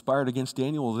who've conspired against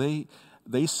Daniel,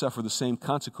 they suffer the same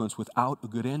consequence without a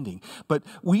good ending. But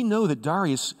we know that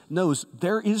Darius knows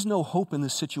there is no hope in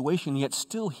this situation, yet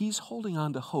still he's holding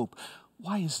on to hope.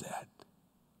 Why is that?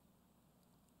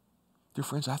 Dear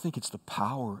friends, I think it's the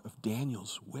power of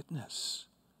Daniel's witness.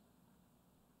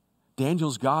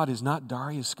 Daniel's God is not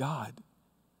Darius' God.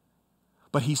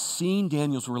 But he's seen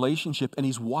Daniel's relationship, and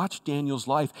he's watched Daniel's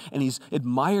life, and he's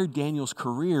admired Daniel's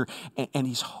career, and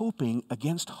he's hoping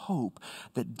against hope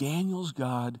that Daniel's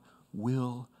God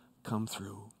will come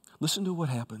through. Listen to what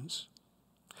happens.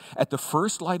 At the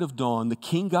first light of dawn, the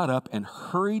king got up and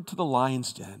hurried to the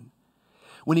lion's den.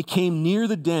 When he came near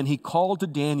the den, he called to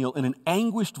Daniel in an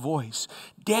anguished voice,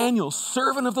 "Daniel,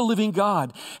 servant of the living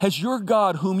God, has your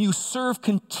God, whom you serve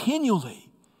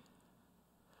continually,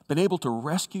 been able to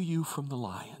rescue you from the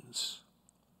lions?"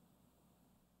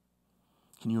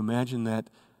 Can you imagine that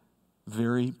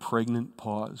very pregnant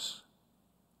pause?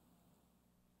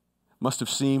 Must have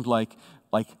seemed like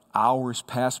hours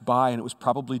passed by, and it was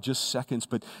probably just seconds,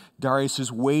 but Darius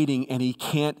is waiting, and he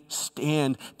can't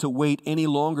stand to wait any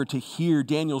longer to hear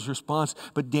Daniel's response.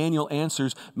 But Daniel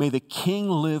answers, "May the king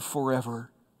live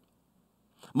forever.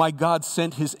 My God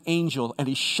sent his angel, and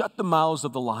he shut the mouths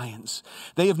of the lions.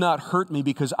 They have not hurt me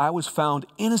because I was found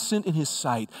innocent in his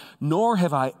sight, nor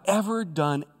have I ever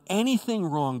done anything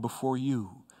wrong before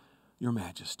you, your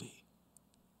majesty."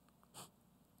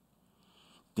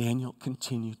 Daniel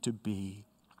continued to be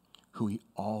who he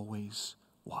always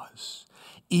was.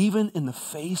 Even in the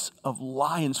face of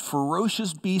lions,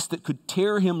 ferocious beasts that could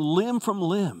tear him limb from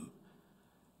limb,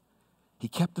 he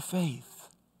kept the faith.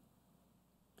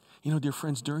 You know, dear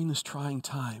friends, during this trying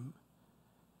time,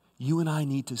 you and I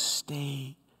need to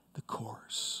stay the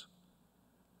course.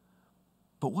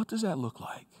 But what does that look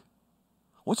like?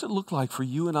 What's it look like for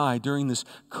you and I during this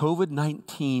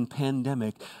COVID-19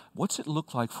 pandemic? What's it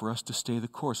look like for us to stay the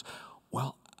course?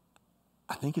 Well,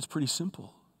 I think it's pretty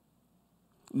simple.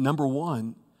 Number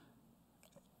one,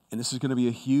 and this is going to be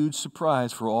a huge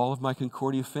surprise for all of my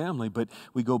Concordia family, but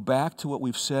we go back to what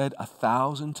we've said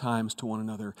 1,000 times to one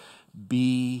another: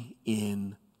 be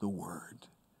in the Word.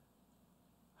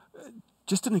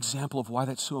 Just an example of why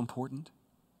that's so important.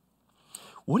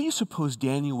 What do you suppose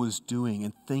Daniel was doing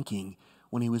and thinking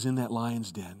when he was in that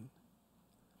lion's den?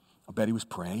 I bet he was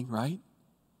praying, right?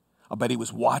 I bet he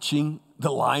was watching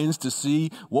the lions to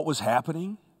see what was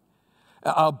happening.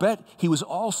 I'll bet he was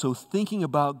also thinking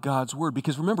about God's word,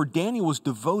 because remember, Daniel was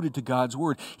devoted to God's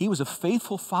word. He was a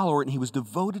faithful follower and he was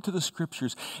devoted to the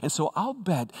scriptures. And so I'll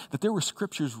bet that there were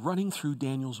scriptures running through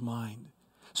Daniel's mind.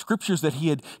 Scriptures that he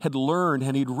had learned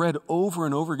and he'd read over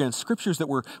and over again. Scriptures that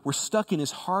were stuck in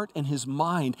his heart and his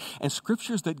mind. And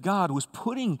scriptures that God was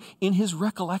putting in his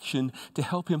recollection to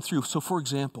help him through. So for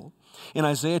example, in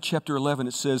Isaiah chapter 11,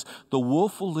 it says, "The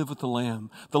wolf will live with the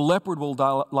lamb. The leopard will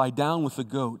lie down with the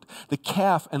goat. The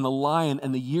calf and the lion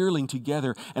and the yearling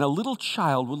together, and a little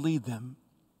child will lead them.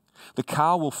 The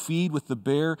cow will feed with the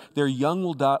bear. Their young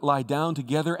will lie down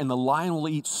together, and the lion will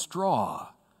eat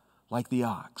straw like the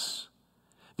ox.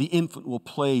 The infant will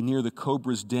play near the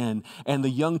cobra's den, and the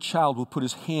young child will put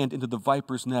his hand into the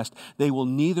viper's nest. They will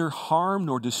neither harm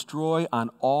nor destroy on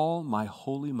all my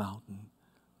holy mountain."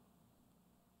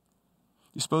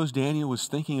 You suppose Daniel was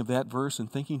thinking of that verse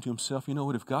and thinking to himself, you know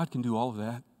what, if God can do all of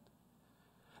that,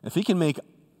 if he can make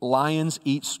lions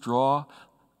eat straw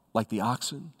like the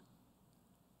oxen,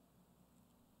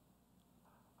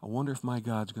 I wonder if my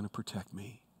God's going to protect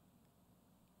me.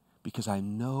 Because I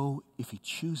know if he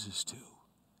chooses to,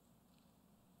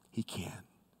 he can.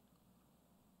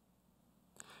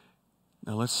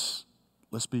 Now let's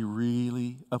be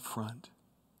really upfront.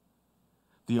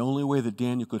 The only way that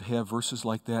Daniel could have verses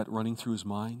like that running through his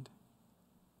mind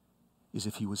is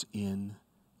if he was in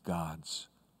God's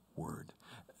word.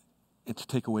 And to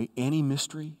take away any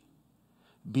mystery,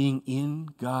 being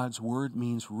in God's word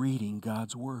means reading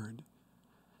God's word.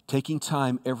 Taking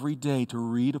time every day to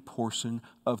read a portion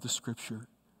of the scripture.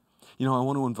 You know, I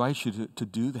want to invite you to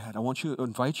do that. I want to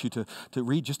invite you to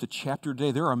read just a chapter a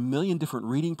day. There are a million different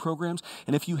reading programs,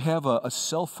 and if you have a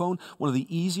cell phone, one of the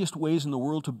easiest ways in the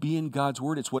world to be in God's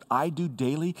Word, it's what I do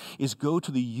daily, is go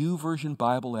to the YouVersion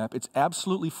Bible app. It's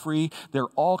absolutely free. There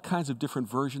are all kinds of different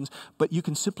versions, but you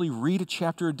can simply read a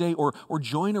chapter a day or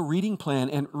join a reading plan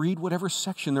and read whatever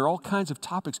section. There are all kinds of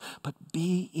topics, but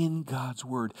be in God's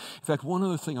Word. In fact, one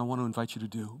other thing I want to invite you to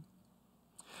do.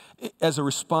 As a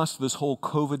response to this whole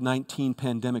COVID-19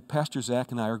 pandemic, Pastor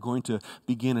Zach and I are going to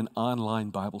begin an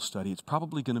online Bible study. It's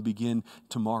probably going to begin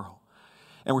tomorrow.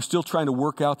 And we're still trying to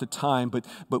work out the time, but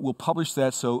we'll publish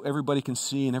that so everybody can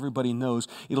see and everybody knows.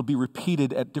 It'll be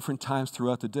repeated at different times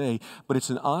throughout the day, but it's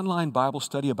an online Bible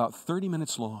study about 30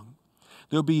 minutes long.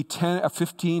 There'll be 10,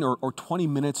 15 or 20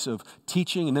 minutes of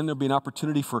teaching, and then there'll be an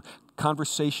opportunity for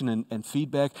conversation and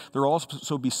feedback. There will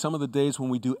also be some of the days when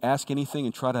we do Ask Anything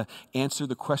and try to answer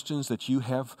the questions that you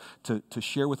have to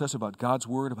share with us about God's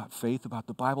Word, about faith, about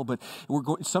the Bible. But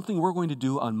it's something we're going to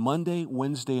do on Monday,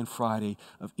 Wednesday, and Friday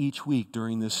of each week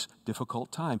during this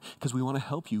difficult time, because we want to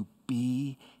help you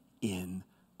be in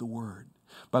the Word.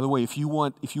 By the way, if you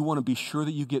want to be sure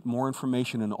that you get more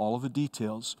information and all of the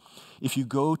details, if you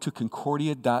go to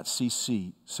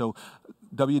concordia.cc, so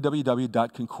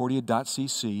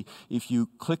www.concordia.cc, if you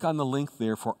click on the link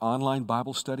there for online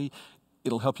Bible study,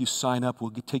 it'll help you sign up.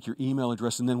 We'll take your email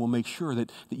address, and then we'll make sure that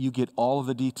you get all of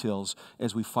the details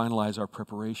as we finalize our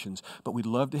preparations. But we'd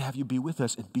love to have you be with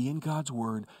us and be in God's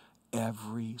Word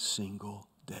every single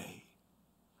day.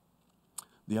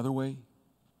 The other way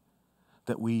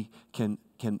that we can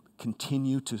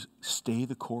continue to stay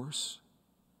the course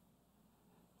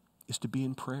is to be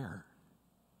in prayer.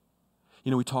 You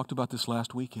know, we talked about this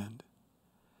last weekend.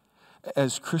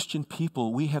 As Christian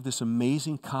people, we have this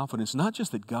amazing confidence, not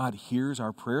just that God hears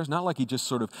our prayers, not like he just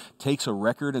sort of takes a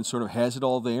record and sort of has it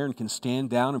all there and can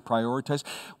stand down and prioritize.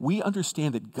 We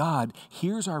understand that God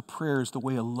hears our prayers the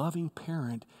way a loving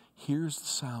parent hears the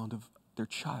sound of their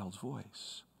child's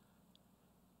voice.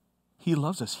 He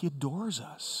loves us. He adores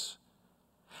us.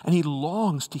 And he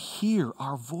longs to hear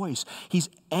our voice. He's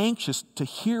anxious to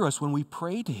hear us when we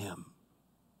pray to him.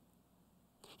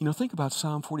 You know, think about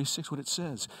Psalm 46, what it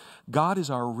says. God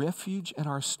is our refuge and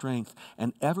our strength,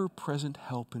 an ever-present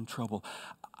help in trouble.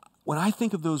 When I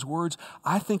think of those words,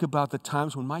 I think about the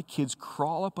times when my kids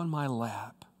crawl up on my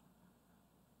lap.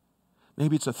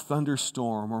 Maybe it's a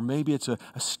thunderstorm, or maybe it's a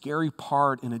scary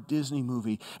part in a Disney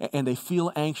movie, and they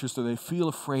feel anxious or they feel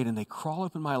afraid, and they crawl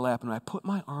up in my lap, and I put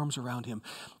my arms around him.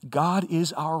 God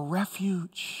is our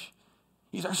refuge.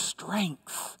 He's our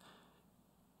strength.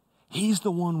 He's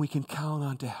the one we can count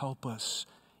on to help us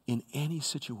in any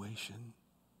situation.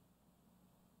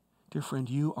 Dear friend,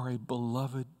 you are a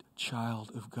beloved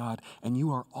child of God, and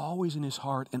you are always in his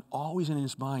heart and always in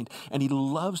his mind, and he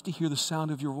loves to hear the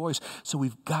sound of your voice, so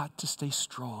we've got to stay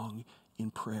strong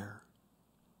in prayer.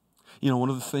 You know, one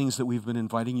of the things that we've been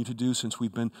inviting you to do since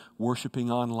we've been worshiping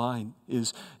online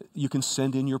is you can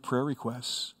send in your prayer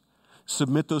requests.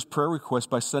 Submit those prayer requests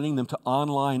by sending them to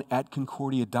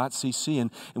online@concordia.cc,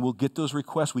 and we'll get those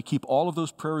requests. We keep all of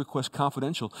those prayer requests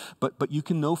confidential, but you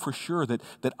can know for sure that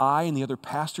I and the other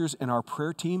pastors and our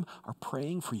prayer team are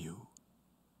praying for you.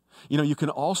 You know, you can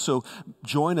also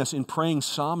join us in praying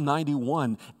Psalm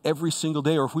 91 every single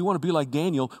day, or if we want to be like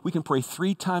Daniel, we can pray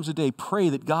 3 times a day. Pray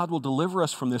that God will deliver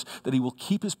us from this, that he will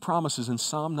keep his promises in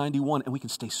Psalm 91, and we can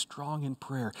stay strong in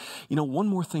prayer. You know, one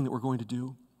more thing that we're going to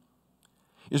do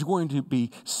is we're going to be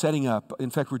setting up,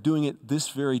 in fact, we're doing it this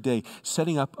very day,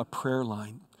 setting up a prayer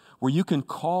line where you can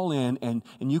call in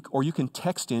or you can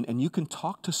text in and you can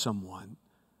talk to someone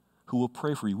who will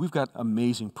pray for you. We've got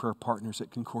amazing prayer partners at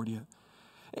Concordia.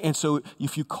 And so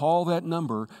if you call that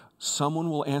number, someone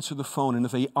will answer the phone. And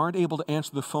if they aren't able to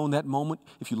answer the phone that moment,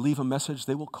 if you leave a message,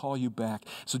 they will call you back.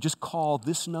 So just call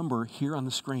this number here on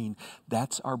the screen.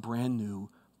 That's our brand new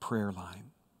prayer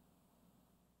line.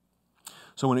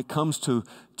 So when it comes to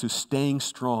staying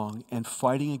strong and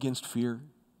fighting against fear,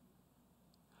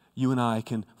 you and I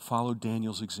can follow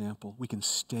Daniel's example. We can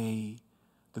stay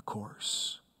the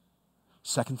course.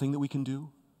 Second thing that we can do,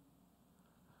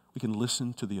 we can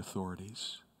listen to the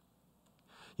authorities.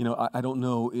 You know, I don't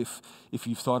know if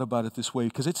you've thought about it this way,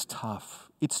 because it's tough.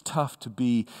 It's tough to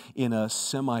be in a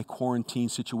semi-quarantine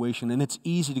situation, and it's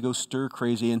easy to go stir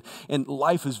crazy, and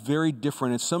life is very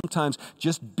different, and sometimes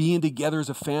just being together as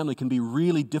a family can be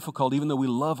really difficult, even though we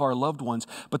love our loved ones.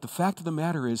 But the fact of the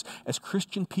matter is, as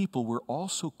Christian people, we're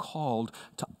also called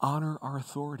to honor our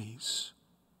authorities,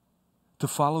 to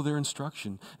follow their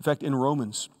instruction. In fact, in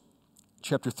Romans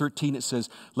chapter 13, it says,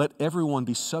 "Let everyone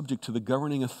be subject to the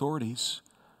governing authorities,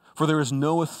 for there is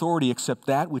no authority except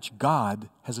that which God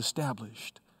has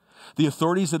established. The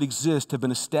authorities that exist have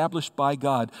been established by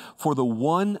God, for the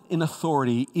one in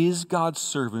authority is God's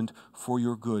servant for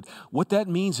your good." What that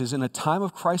means is, in a time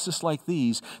of crisis like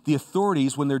these, the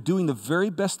authorities, when they're doing the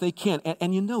very best they can,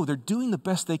 and you know they're doing the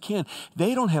best they can,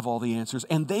 they don't have all the answers,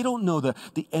 and they don't know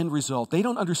the end result. They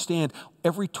don't understand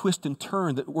every twist and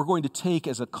turn that we're going to take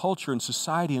as a culture and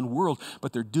society and world,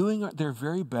 but they're doing their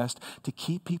very best to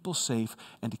keep people safe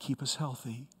and to keep us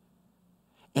healthy.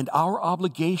 And our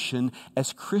obligation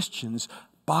as Christians,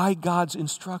 by God's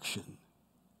instruction,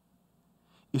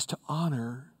 is to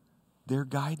honor their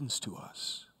guidance to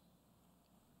us.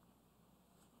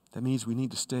 That means we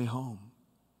need to stay home.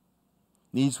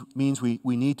 Means we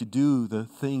need to do the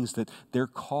things that they're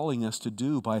calling us to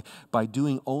do by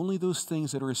doing only those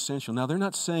things that are essential. Now, they're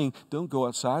not saying don't go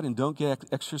outside and don't get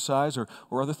exercise or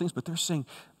other things, but they're saying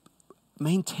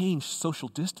maintain social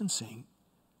distancing.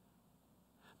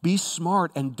 Be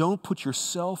smart and don't put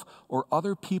yourself or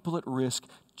other people at risk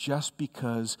just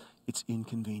because it's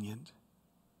inconvenient.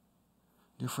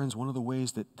 Dear friends, one of the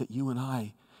ways that you and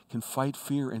I can fight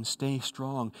fear and stay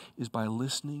strong is by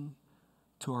listening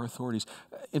to our authorities.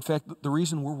 In fact, the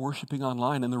reason we're worshiping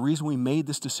online and the reason we made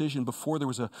this decision before there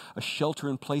was a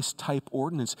shelter-in-place type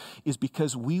ordinance is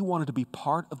because we wanted to be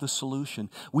part of the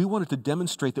solution. We wanted to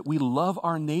demonstrate that we love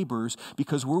our neighbors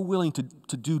because we're willing to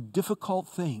do difficult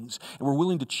things, and we're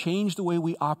willing to change the way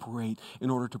we operate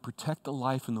in order to protect the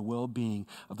life and the well-being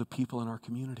of the people in our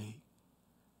community.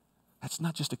 That's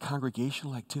not just a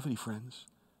congregational activity, friends.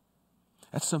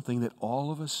 That's something that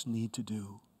all of us need to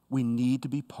do. We need to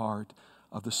be part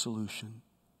of the solution.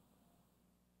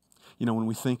 You know, when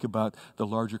we think about the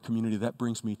larger community, that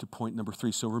brings me to point number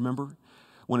 3. So remember,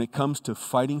 when it comes to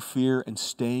fighting fear and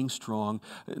staying strong,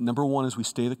 number 1 is we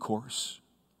stay the course.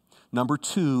 Number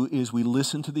 2 is we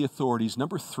listen to the authorities.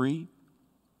 Number 3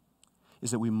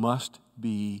 is that we must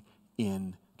be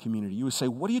in community. You would say,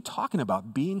 what are you talking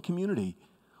about? Be in community.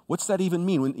 What's that even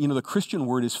mean? When, the Christian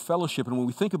word is fellowship, and when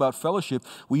we think about fellowship,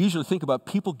 we usually think about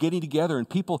people getting together and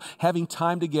people having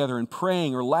time together and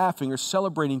praying or laughing or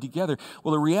celebrating together.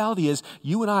 Well, the reality is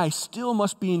you and I still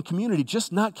must be in community,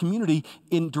 just not community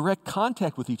in direct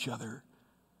contact with each other.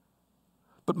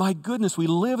 But my goodness, we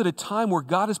live at a time where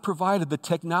God has provided the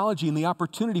technology and the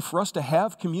opportunity for us to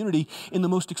have community in the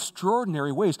most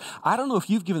extraordinary ways. I don't know if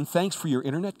you've given thanks for your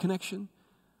internet connection,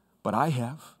 but I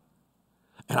have.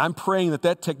 And I'm praying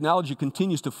that technology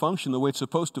continues to function the way it's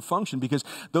supposed to function, because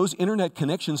those internet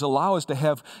connections allow us to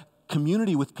have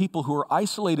community with people who are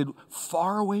isolated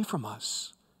far away from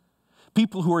us.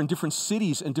 People who are in different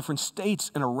cities and different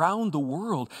states and around the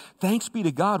world. Thanks be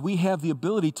to God, we have the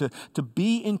ability to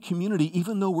be in community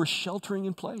even though we're sheltering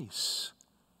in place.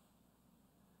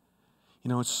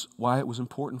 It's why it was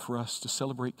important for us to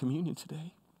celebrate communion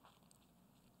today.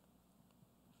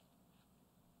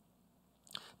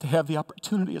 To have the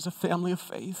opportunity as a family of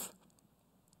faith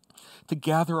to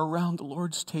gather around the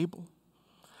Lord's table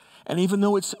And even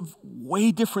though it's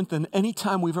way different than any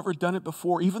time we've ever done it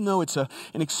before, even though it's an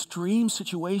extreme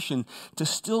situation, to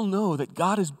still know that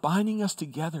God is binding us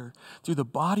together through the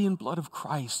body and blood of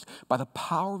Christ by the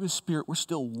power of His Spirit, we're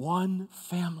still one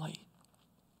family.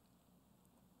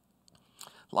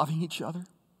 Loving each other,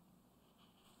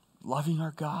 loving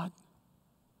our God,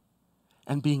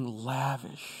 and being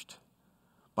lavished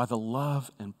by the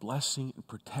love and blessing and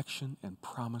protection and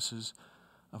promises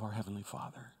of our Heavenly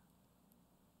Father.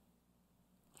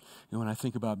 You know, when I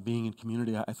think about being in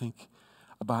community, I think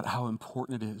about how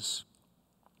important it is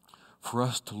for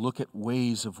us to look at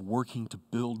ways of working to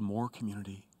build more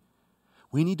community.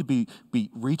 We need to be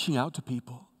reaching out to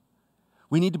people.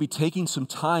 We need to be taking some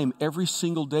time every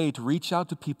single day to reach out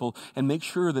to people and make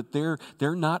sure that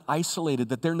they're not isolated,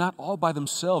 that they're not all by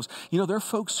themselves. You know, there are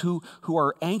folks who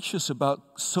are anxious about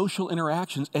social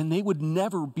interactions, and they would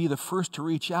never be the first to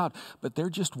reach out, but they're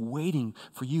just waiting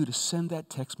for you to send that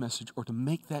text message or to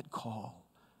make that call,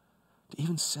 to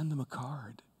even send them a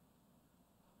card.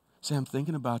 Say, I'm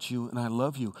thinking about you and I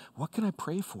love you. What can I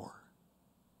pray for?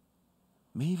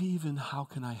 Maybe even how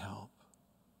can I help?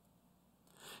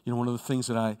 You know, one of the things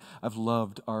that I've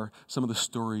loved are some of the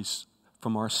stories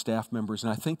from our staff members,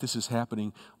 and I think this is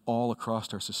happening all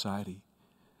across our society.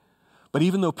 But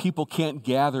even though people can't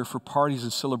gather for parties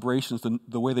and celebrations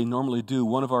the way they normally do,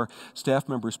 one of our staff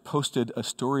members posted a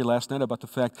story last night about the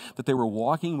fact that they were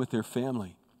walking with their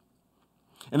family.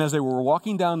 And as they were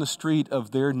walking down the street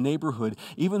of their neighborhood,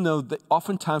 even though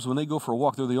oftentimes when they go for a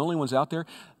walk, they're the only ones out there,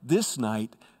 this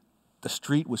night, the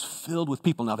street was filled with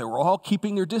people. Now, they were all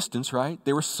keeping their distance, right?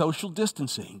 They were social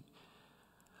distancing.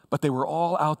 But they were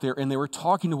all out there, and they were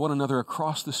talking to one another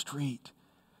across the street.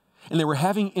 And they were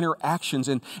having interactions,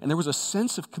 and there was a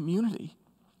sense of community,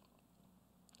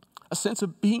 a sense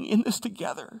of being in this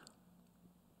together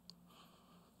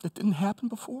that didn't happen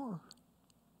before.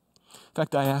 In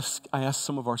fact, I asked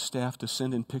some of our staff to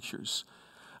send in pictures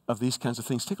of these kinds of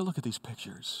things. Take a look at these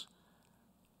pictures.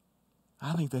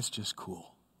 I think that's just cool.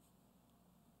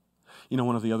 You know,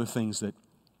 one of the other things that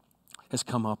has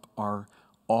come up are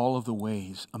all of the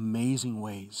ways, amazing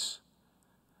ways,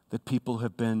 that people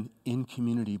have been in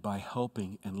community by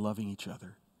helping and loving each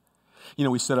other. You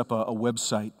know, we set up a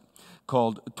website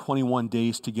called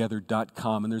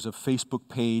 21daystogether.com, and there's a Facebook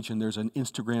page and there's an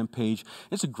Instagram page.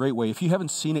 It's a great way. If you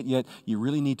haven't seen it yet, you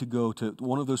really need to go to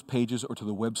one of those pages or to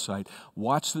the website,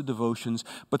 watch the devotions.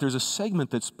 But there's a segment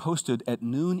that's posted at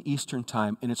noon Eastern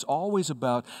time, and it's always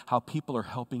about how people are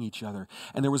helping each other.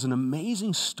 And there was an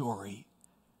amazing story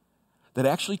that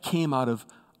actually came out of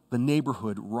the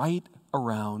neighborhood right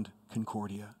around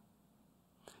Concordia.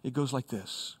 It goes like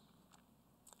this.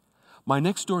 My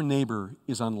next door neighbor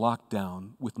is on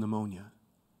lockdown with pneumonia.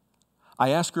 I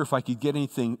asked her if I could get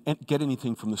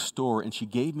anything from the store, and she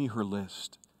gave me her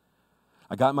list.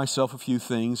 I got myself a few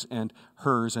things and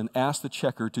hers and asked the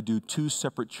checker to do 2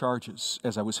 separate charges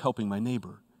as I was helping my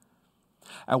neighbor.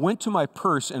 I went to my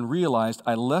purse and realized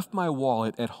I left my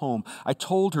wallet at home. I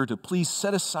told her to please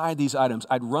set aside these items.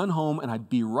 I'd run home and I'd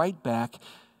be right back.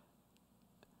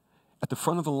 At the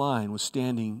front of the line was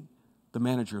standing the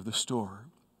manager of the store.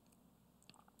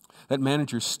 That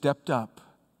manager stepped up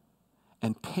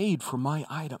and paid for my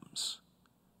items.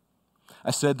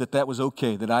 I said that was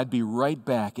okay, that I'd be right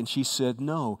back. And she said,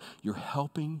 no, you're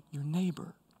helping your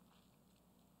neighbor.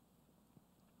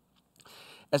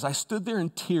 As I stood there in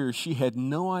tears, she had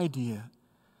no idea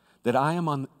that I am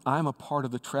a part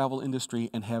of the travel industry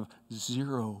and have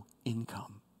 0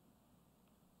 income.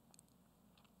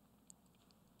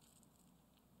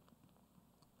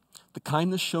 The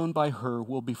kindness shown by her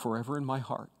will be forever in my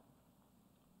heart.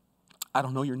 I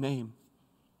don't know your name,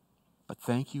 but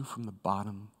thank you from the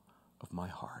bottom of my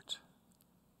heart.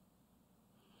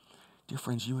 Dear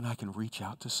friends, you and I can reach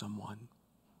out to someone.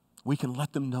 We can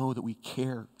let them know that we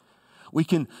care. We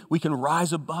can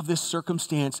rise above this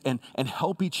circumstance and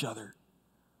help each other.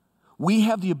 We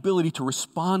have the ability to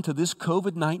respond to this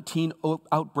COVID-19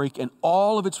 outbreak and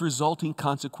all of its resulting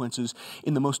consequences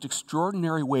in the most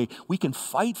extraordinary way. We can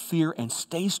fight fear and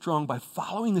stay strong by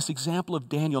following this example of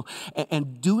Daniel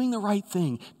and doing the right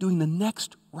thing, doing the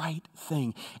next right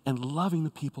thing, and loving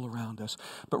the people around us.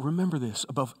 But remember this,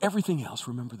 above everything else,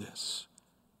 remember this.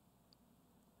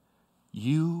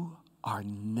 You are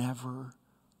never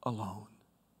alone.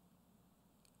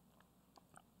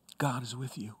 God is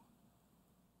with you.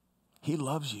 He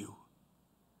loves you.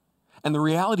 And the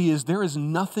reality is there is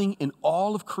nothing in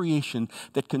all of creation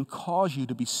that can cause you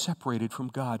to be separated from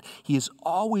God. He is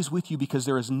always with you because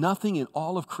there is nothing in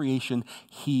all of creation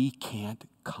He can't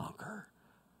conquer.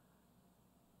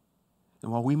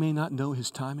 And while we may not know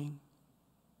His timing,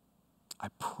 I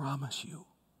promise you,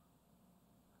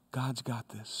 God's got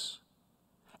this.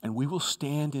 And we will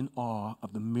stand in awe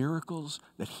of the miracles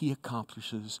that he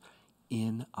accomplishes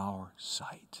in our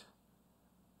sight.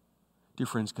 Dear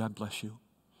friends, God bless you.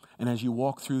 And as you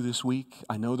walk through this week,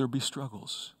 I know there'll be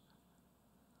struggles,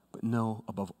 but know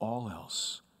above all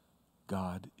else,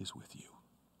 God is with you.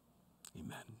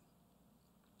 Amen.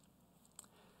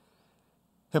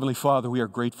 Heavenly Father, we are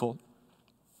grateful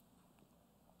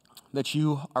that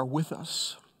you are with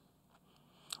us.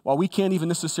 While we can't even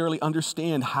necessarily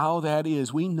understand how that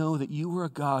is, we know that you are a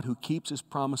God who keeps his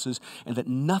promises and that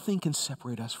nothing can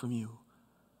separate us from you.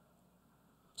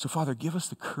 So, Father, give us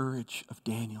the courage of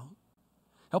Daniel.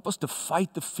 Help us to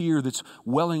fight the fear that's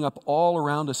welling up all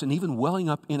around us and even welling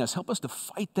up in us. Help us to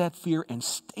fight that fear and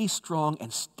stay strong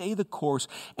and stay the course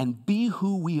and be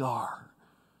who we are.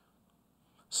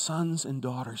 Sons and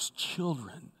daughters,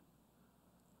 children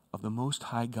of the Most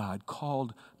High God,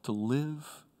 called to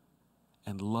live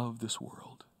and love this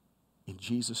world. In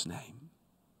Jesus' name,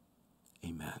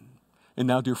 amen. And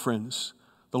now, dear friends,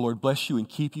 the Lord bless you and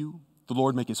keep you. The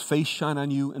Lord make his face shine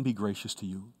on you and be gracious to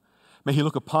you. May he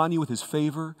look upon you with his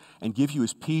favor and give you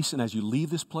his peace. And as you leave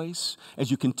this place,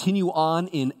 as you continue on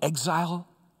in exile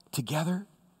together,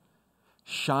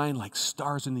 shine like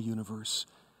stars in the universe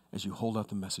as you hold out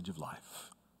the message of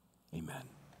life.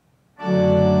 Amen.